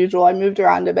an unusual, I moved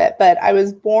around a bit, but I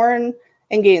was born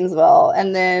in Gainesville,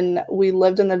 and then we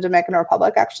lived in the Dominican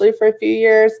Republic actually for a few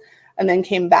years, and then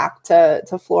came back to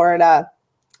Florida.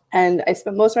 And I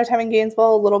spent most of my time in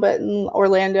Gainesville, a little bit in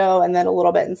Orlando, and then a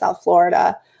little bit in South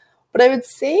Florida. But I would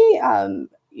say,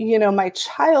 my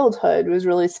childhood was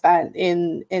really spent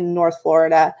in North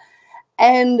Florida.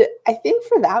 And I think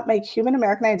for that, my Cuban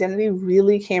American identity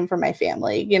really came from my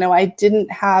family. I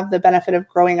didn't have the benefit of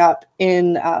growing up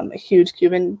in a huge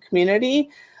Cuban community.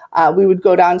 We would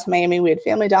go down to Miami. We had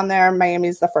family down there. Miami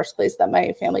is the first place that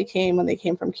my family came when they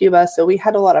came from Cuba. So we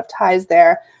had a lot of ties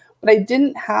there. But I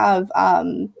didn't have,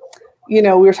 we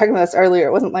were talking about this earlier.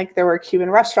 It wasn't like there were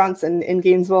Cuban restaurants in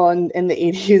Gainesville in the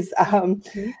 80s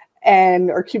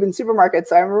or Cuban supermarkets.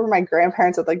 So I remember my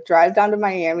grandparents would drive down to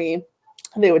Miami.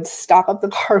 They would stock up the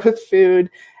car with food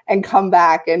and come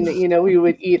back, and we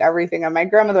would eat everything. And my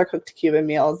grandmother cooked Cuban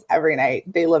meals every night.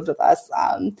 They lived with us,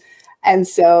 and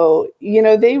so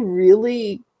they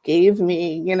really gave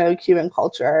me Cuban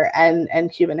culture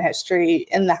and Cuban history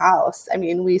in the house. I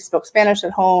mean, we spoke Spanish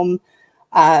at home.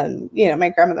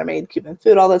 My grandmother made Cuban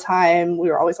food all the time. We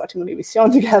were always watching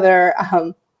Univision together.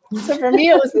 So for me,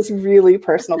 it was this really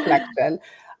personal connection.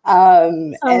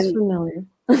 Sounds familiar.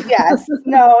 Yes,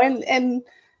 no, and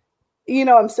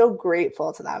I'm so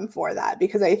grateful to them for that,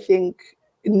 because I think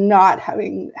not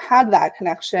having had that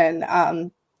connection,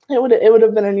 it would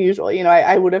have been unusual.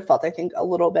 I would have felt, I think, a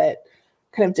little bit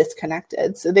kind of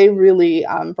disconnected. So they really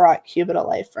brought Cuba to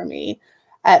life for me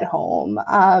at home.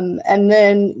 And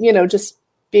then, just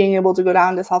being able to go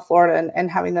down to South Florida and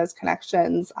having those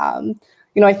connections.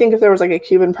 I think if there was a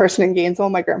Cuban person in Gainesville,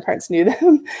 my grandparents knew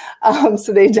them.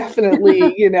 So they definitely,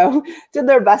 did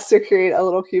their best to create a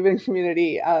little Cuban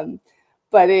community.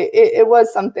 But it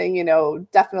was something,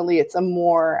 definitely it's a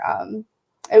more,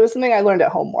 it was something I learned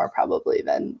at home more probably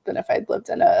than if I'd lived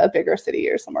in a bigger city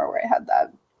or somewhere where I had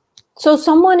that. So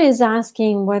someone is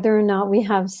asking whether or not we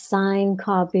have signed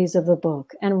copies of the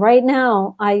book. And right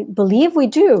now, I believe we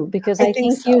do, because I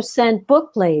think so. You sent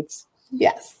book plates.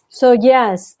 Yes. So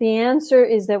yes, the answer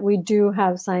is that we do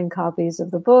have signed copies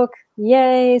of the book.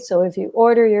 Yay. So if you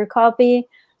order your copy,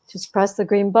 just press the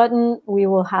green button. We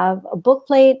will have a book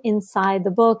plate inside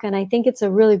the book. And I think it's a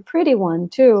really pretty one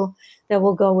too, that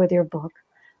will go with your book.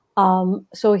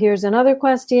 So here's another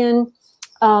question.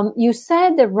 You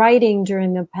said that writing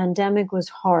during the pandemic was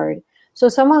hard. So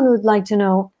someone would like to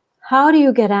know, how do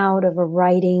you get out of a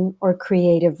writing or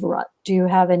creative rut? Do you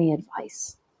have any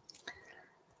advice?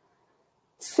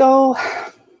 So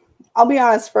I'll be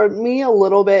honest, for me, a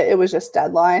little bit, it was just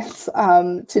deadlines.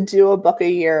 To do a book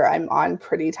a year, I'm on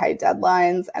pretty tight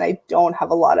deadlines and I don't have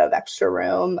a lot of extra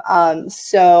room.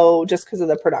 So just because of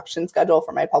the production schedule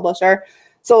for my publisher.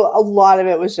 So a lot of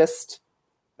it was just,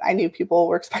 I knew people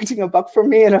were expecting a book from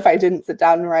me. And if I didn't sit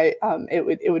down and write,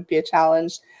 it would be a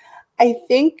challenge. I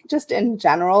think just in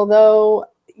general, though,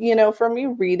 you know, for me,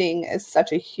 reading is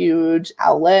such a huge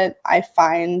outlet. I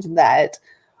find that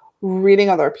reading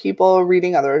other people,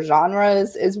 reading other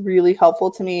genres is really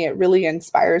helpful to me. It really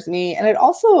inspires me. And it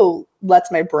also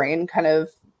lets my brain kind of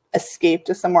escape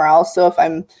to somewhere else. So if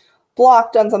I'm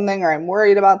blocked on something or I'm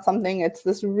worried about something, it's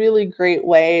this really great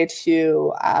way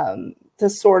to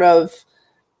sort of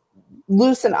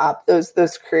loosen up those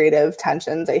creative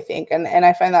tensions, I think. And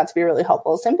I find that to be really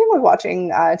helpful. Same thing with watching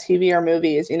TV or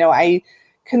movies. You know, I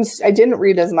didn't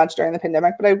read as much during the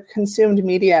pandemic, but I consumed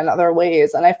media in other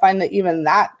ways. And I find that even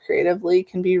that creatively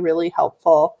can be really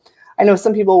helpful. I know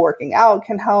some people working out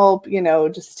can help, you know,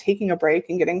 just taking a break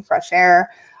and getting fresh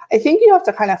air. I think you have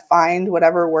to kind of find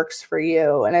whatever works for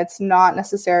you. And it's not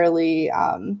necessarily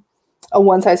a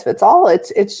one size fits all.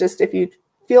 It's just, if you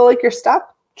feel like you're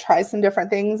stuck, try some different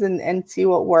things and see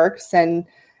what works and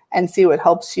see what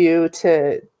helps you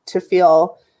to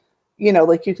feel, you know,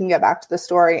 like you can get back to the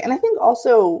story. And I think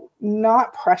also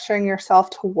not pressuring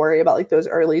yourself to worry about like those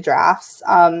early drafts.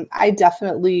 I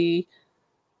definitely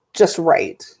just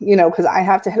write, you know, because I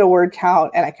have to hit a word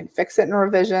count and I can fix it in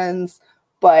revisions.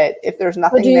 But if there's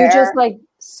nothing there. Do you just like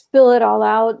spill it all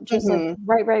out, just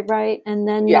like write, and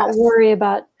then not worry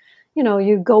about, you know,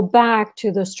 you go back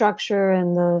to the structure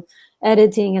and the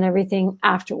editing and everything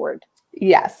afterward?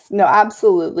 Yes, no,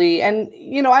 absolutely. And,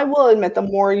 you know, I will admit the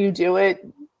more you do it,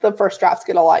 the first drafts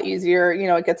get a lot easier. You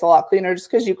know, it gets a lot cleaner just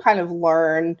because you kind of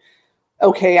learn,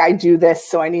 okay, I do this,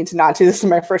 so I need to not do this in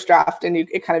my first draft. And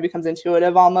it kind of becomes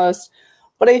intuitive almost.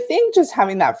 But I think just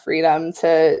having that freedom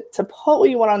to put what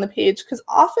you want on the page, because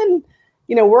often,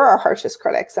 you know, we're our harshest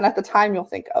critics. And at the time you'll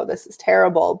think, oh, this is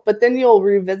terrible. But then you'll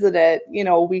revisit it, you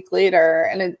know, a week later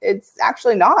and it's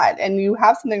actually not. And you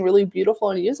have something really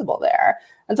beautiful and usable there.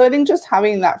 And so I think just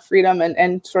having that freedom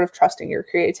and sort of trusting your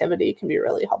creativity can be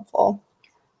really helpful.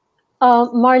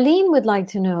 Marlene would like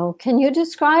to know, can you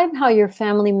describe how your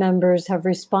family members have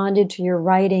responded to your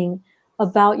writing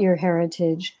about your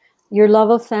heritage? Your love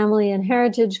of family and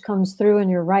heritage comes through in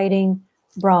your writing.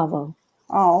 Bravo.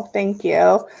 Oh, thank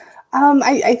you.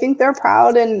 I think they're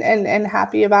proud and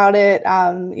happy about it.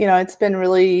 You know, it's been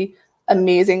really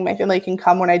amazing. My family can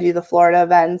come when I do the Florida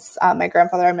events. My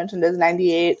grandfather, I mentioned, is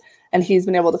 98. And he's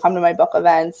been able to come to my book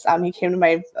events. He came to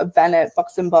my event at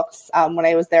Books and Books when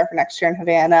I was there for next year in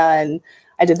Havana. And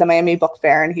I did the Miami Book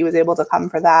Fair and he was able to come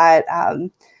for that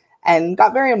and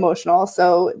got very emotional.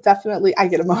 So definitely I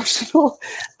get emotional.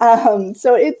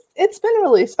 So it's been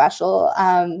really special.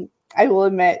 I will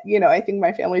admit, you know, I think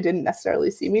my family didn't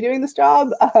necessarily see me doing this job.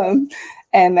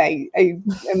 And I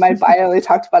in my bio, they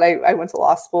talked about I went to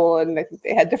law school and I think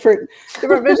they had different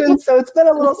visions. So it's been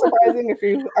a little surprising. If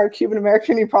you are Cuban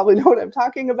American, you probably know what I'm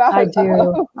talking about. I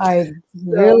do. I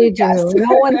really do. Yes.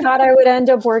 No one thought I would end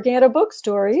up working at a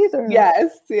bookstore either.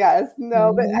 Yes.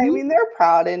 No, but I mean, they're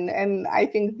proud and I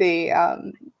think they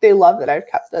love that I've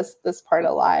kept this part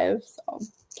alive.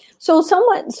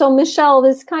 So Michelle,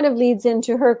 this kind of leads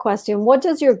into her question. What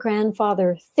does your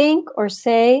grandfather think or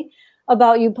say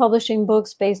about you publishing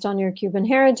books based on your Cuban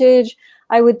heritage?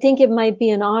 I would think it might be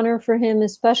an honor for him,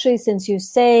 especially since you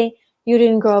say you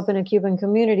didn't grow up in a Cuban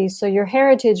community. So your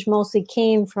heritage mostly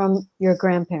came from your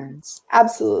grandparents.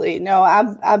 Absolutely. No,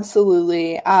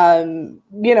 absolutely.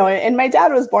 You know, and my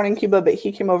dad was born in Cuba, but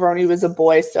he came over when he was a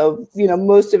boy. So, you know,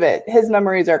 most of it, his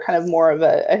memories are kind of more of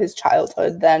his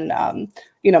childhood than,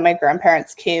 you know, my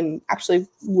grandparents came actually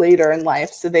later in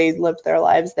life. So they lived their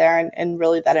lives there and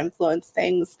really that influenced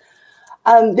things.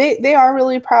 They are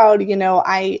really proud. You know,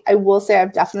 I will say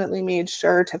I've definitely made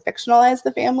sure to fictionalize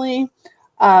the family.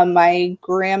 My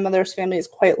grandmother's family is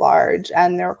quite large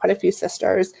and there were quite a few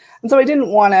sisters. And so I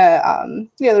didn't want to,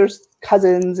 you know, there's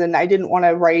cousins and I didn't want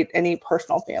to write any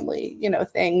personal family, you know,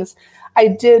 things. I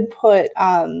did put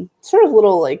sort of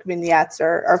little like vignettes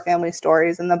or family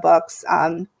stories in the books.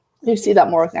 You see that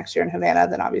more with Next Year in Havana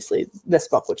than obviously this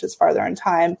book, which is farther in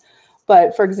time.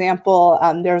 But for example,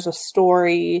 there's a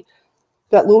story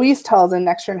that Luis tells in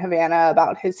Next Year in Havana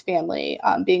about his family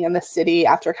being in the city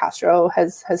after Castro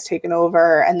has taken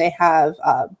over, and they have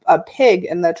a pig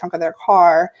in the trunk of their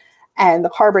car, and the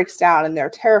car breaks down, and they're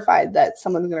terrified that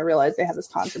someone's going to realize they have this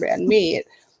contraband meat.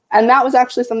 And that was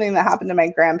actually something that happened to my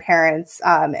grandparents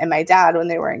and my dad when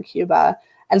they were in Cuba.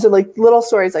 And so like little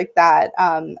stories like that,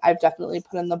 I've definitely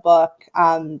put in the book.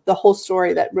 The whole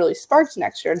story that really sparked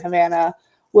Next Year in Havana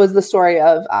was the story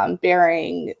of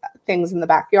burying things in the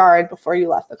backyard before you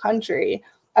left the country.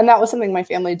 And that was something my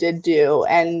family did do.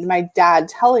 And my dad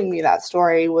telling me that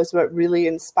story was what really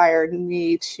inspired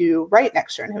me to write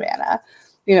Next Year in Havana.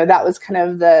 You know, that was kind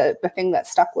of the thing that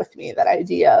stuck with me, that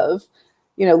idea of,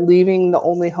 you know, leaving the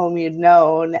only home you'd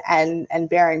known and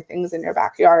burying things in your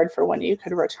backyard for when you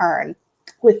could return.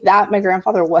 With that, my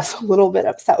grandfather was a little bit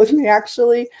upset with me,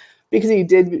 actually, because he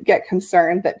did get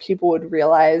concerned that people would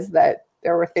realize that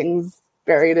there were things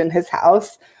buried in his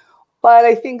house. But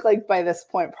I think like by this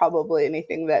point, probably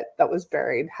anything that was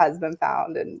buried has been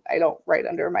found. And I don't write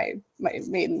under my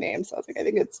maiden name. So I was like, I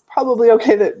think it's probably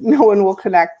okay that no one will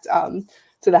connect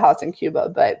to the house in Cuba.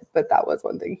 But that was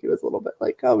one thing he was a little bit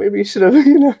like, oh, maybe you should have,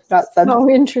 you know, not said that. Oh,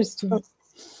 interesting.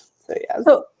 So, yes.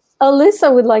 So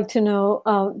Alyssa would like to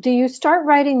know, do you start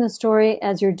writing the story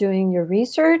as you're doing your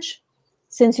research?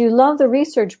 Since you love the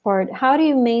research part, how do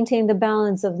you maintain the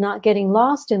balance of not getting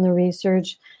lost in the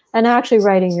research and actually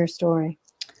writing your story?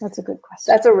 That's a good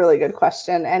question. That's a really good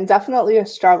question, and definitely a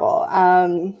struggle.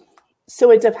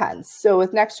 So it depends. So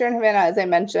with Next Year in Havana, as I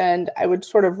mentioned, I would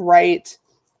sort of write,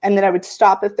 and then I would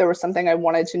stop if there was something I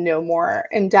wanted to know more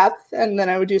in depth, and then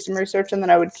I would do some research, and then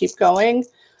I would keep going.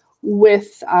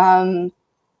 With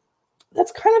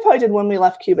that's kind of how I did When We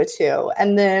Left Cuba too.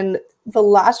 And then the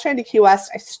last train to Key West,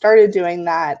 I started doing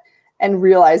that and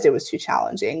realized it was too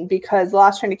challenging, because the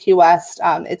last train to Key West,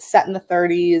 it's set in the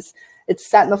 30s. It's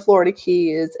set in the Florida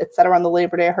Keys. It's set around the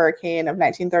Labor Day hurricane of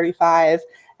 1935.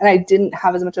 And I didn't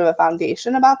have as much of a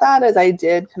foundation about that as I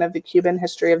did kind of the Cuban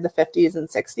history of the 50s and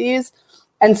 60s.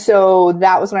 And so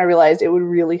that was when I realized it would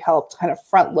really help to kind of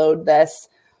front load this,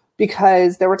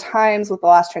 because there were times with the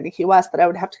last train to Key West that I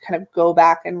would have to kind of go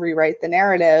back and rewrite the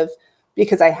narrative,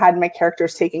 because I had my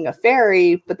characters taking a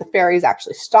ferry, but the ferries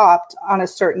actually stopped on a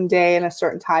certain day and a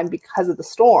certain time because of the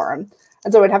storm.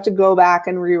 And so I'd have to go back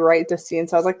and rewrite the scene.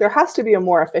 So I was like, there has to be a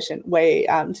more efficient way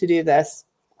to do this.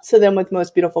 So then with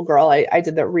Most Beautiful Girl, I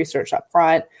did the research up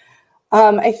front.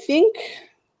 I think,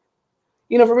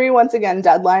 you know, for me, once again,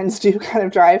 deadlines do kind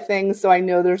of drive things. So I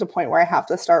know there's a point where I have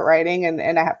to start writing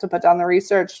and I have to put down the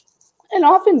research. And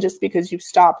often just because you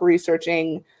stop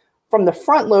researching from the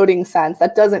front loading sense,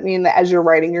 that doesn't mean that as you're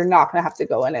writing, you're not going to have to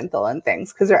go in and fill in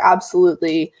things, because they're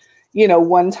absolutely, you know,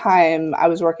 one time I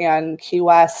was working on Key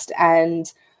West and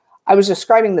I was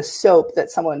describing the soap that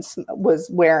someone was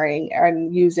wearing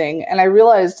and using. And I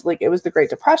realized like it was the Great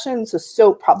Depression. So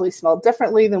soap probably smelled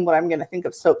differently than what I'm going to think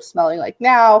of soap smelling like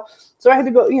now. So I had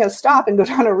to go, you know, stop and go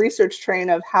down a research train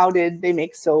of how did they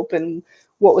make soap and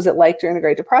what was it like during the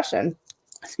Great Depression?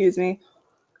 Excuse me.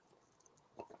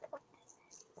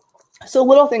 So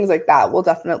little things like that will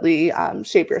definitely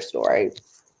shape your story.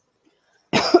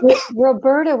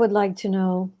 Roberta would like to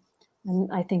know,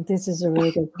 and I think this is a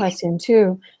really good question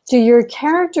too, do your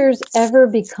characters ever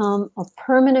become a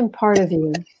permanent part of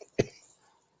you,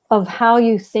 of how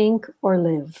you think or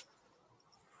live?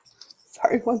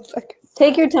 Sorry, 1 second.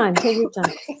 Take your time, take your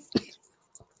time.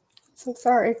 So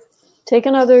sorry. Take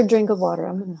another drink of water.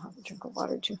 I'm going to have a drink of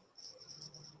water too.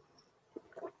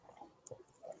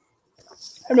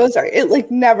 I'm really sorry. It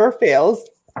like never fails.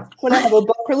 When I have a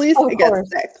book release, I get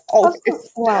sick. Always.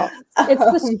 Well, it's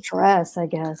the stress, I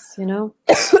guess, you know?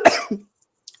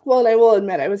 Well, and I will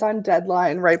admit, I was on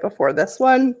deadline right before this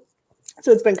one.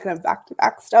 So it's been kind of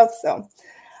back-to-back stuff. So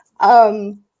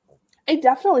I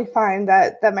definitely find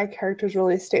that my characters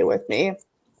really stay with me.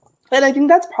 And I think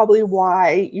that's probably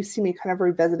why you see me kind of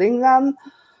revisiting them.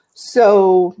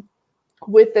 So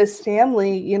with this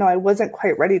family, you know, I wasn't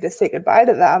quite ready to say goodbye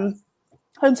to them.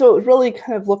 And so it was really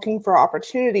kind of looking for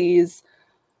opportunities,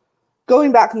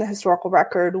 going back in the historical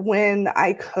record when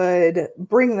I could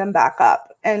bring them back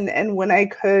up and when I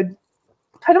could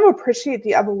kind of appreciate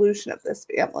the evolution of this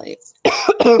family,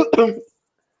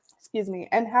 excuse me,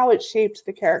 and how it shaped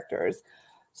the characters.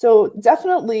 So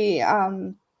definitely,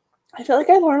 I feel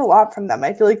like I learn a lot from them.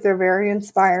 I feel like they're very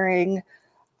inspiring.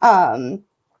 And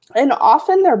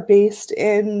often they're based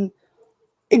in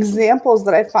examples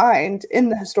that I find in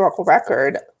the historical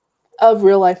record of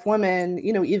real life women,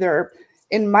 you know, either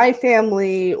in my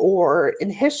family or in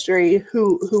history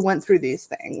who went through these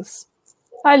things.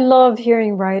 I love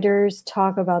hearing writers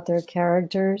talk about their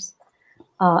characters.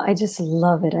 I just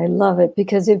love it. I love it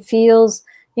because it feels,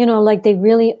 you know, like they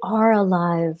really are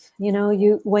alive. You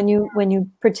know, when you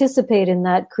participate in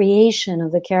that creation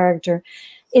of the character,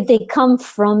 they come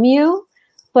from you,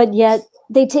 but yet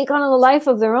they take on a life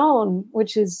of their own,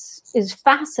 which is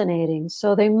fascinating.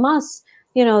 So they must,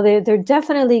 you know, they're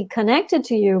definitely connected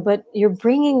to you, but you're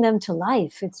bringing them to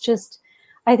life. It's just,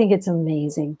 I think it's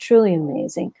amazing, truly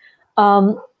amazing.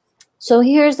 So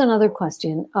here's another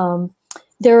question.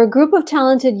 They're a group of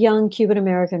talented young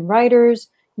Cuban-American writers.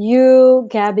 You,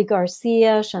 Gabby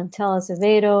Garcia, Chantel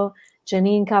Acevedo,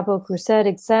 Janine Capo-Cruzet,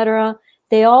 etc.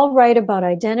 They all write about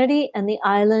identity and the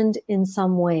island in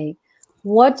some way.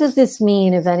 What does this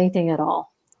mean, if anything at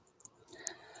all?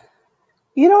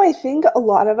 You know, I think a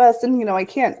lot of us, and, you know, I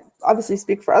can't obviously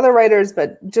speak for other writers,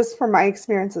 but just from my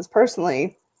experiences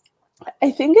personally,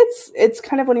 I think it's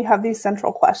kind of when you have these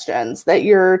central questions that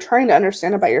you're trying to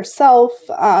understand about yourself,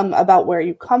 about where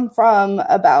you come from,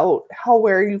 about how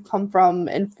where you come from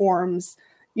informs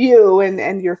you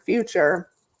and your future.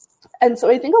 And so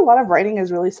I think a lot of writing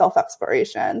is really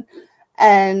self-exploration.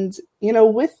 And, you know,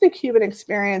 with the Cuban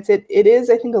experience, it is,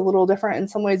 I think, a little different in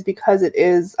some ways because it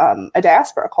is a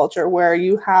diaspora culture where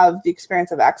you have the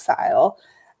experience of exile.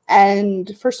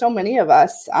 And for so many of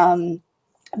us,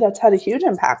 that's had a huge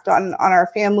impact on our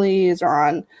families or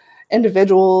on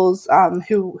individuals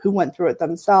who went through it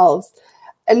themselves.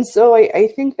 And so I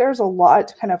think there's a lot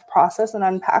to kind of process and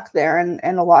unpack there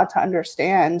and a lot to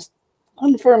understand.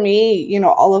 And for me, you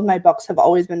know, all of my books have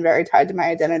always been very tied to my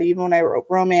identity. Even when I wrote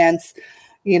romance,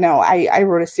 you know, I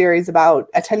wrote a series about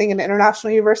attending an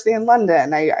international university in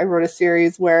London. I wrote a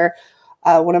series where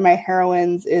one of my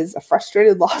heroines is a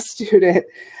frustrated law student.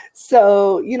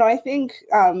 So, you know, I think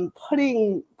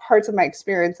putting parts of my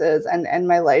experiences and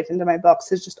my life into my books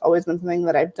has just always been something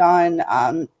that I've done,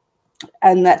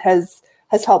 and that has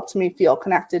helped me feel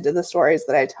connected to the stories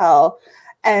that I tell.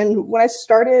 And when I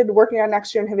started working on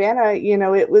Next Year in Havana, you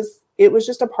know, it was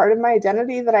just a part of my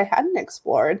identity that I hadn't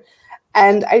explored.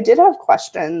 And I did have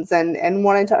questions and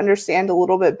wanted to understand a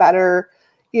little bit better,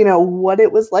 you know, what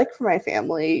it was like for my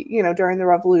family, you know, during the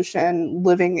revolution,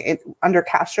 living under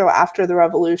Castro after the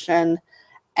revolution.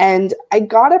 And I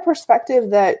got a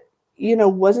perspective that, you know,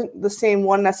 wasn't the same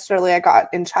one necessarily I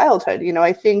got in childhood. You know,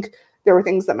 I think there were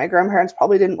things that my grandparents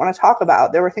probably didn't want to talk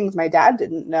about. There were things my dad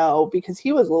didn't know because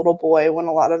he was a little boy when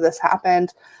a lot of this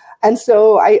happened. And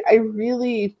so I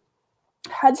really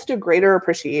had such a greater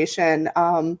appreciation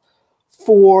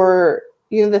for,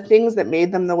 you know, the things that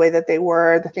made them the way that they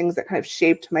were, the things that kind of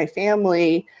shaped my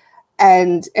family.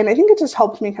 And I think it just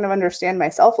helped me kind of understand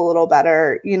myself a little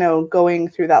better, you know, going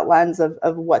through that lens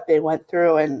of what they went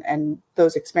through and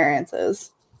those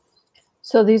experiences.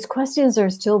 So these questions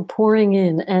are still pouring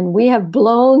in, and we have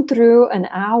blown through an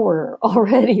hour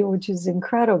already, which is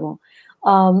incredible.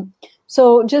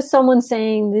 So just someone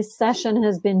saying this session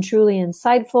has been truly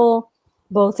insightful.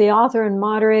 Both the author and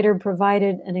moderator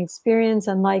provided an experience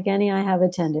unlike any I have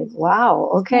attended. Wow.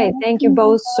 Okay. Thank you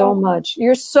both so much.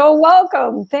 You're so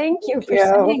welcome. Thank you for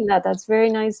saying that. That's very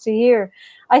nice to hear.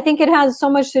 I think it has so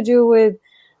much to do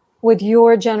with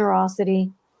your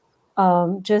generosity,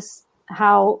 just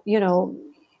how, you know,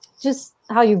 just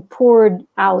how you poured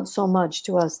out so much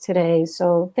to us today.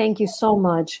 So thank you so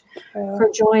much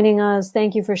for joining us.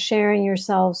 Thank you for sharing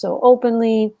yourself so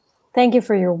openly. Thank you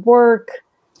for your work.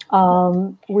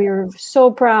 We're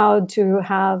so proud to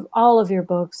have all of your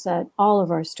books at all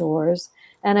of our stores.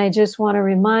 And I just want to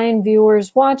remind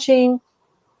viewers watching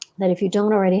that if you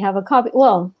don't already have a copy,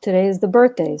 well, today is the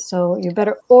birthday, so you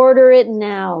better order it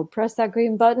now. Press that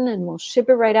green button and we'll ship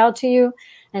it right out to you.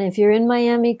 And if you're in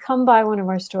Miami, come by one of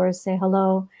our stores, say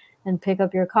hello, and pick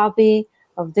up your copy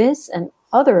of this and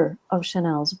other of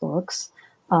Chanel's books.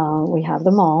 We have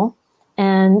them all.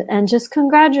 And just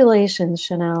congratulations,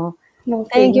 Chanel. No,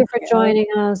 thank you for joining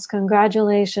us.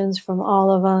 Congratulations from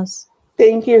all of us.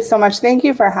 Thank you so much. Thank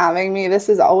you for having me. This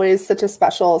is always such a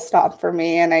special stop for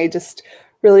me. And I just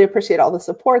really appreciate all the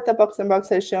support that Books and Books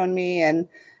has shown me.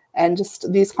 And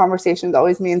just these conversations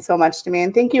always mean so much to me.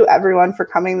 And thank you everyone for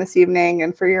coming this evening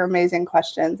and for your amazing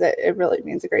questions. It really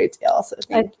means a great deal. So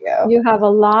thank you. You have a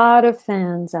lot of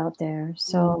fans out there.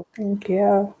 So thank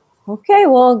you. Okay.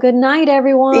 Well, good night,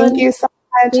 everyone. Thank you so much.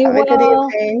 Have a good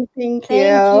evening. Thank you.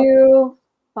 Thank you.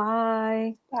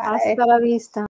 Bye. Bye. Hasta la vista.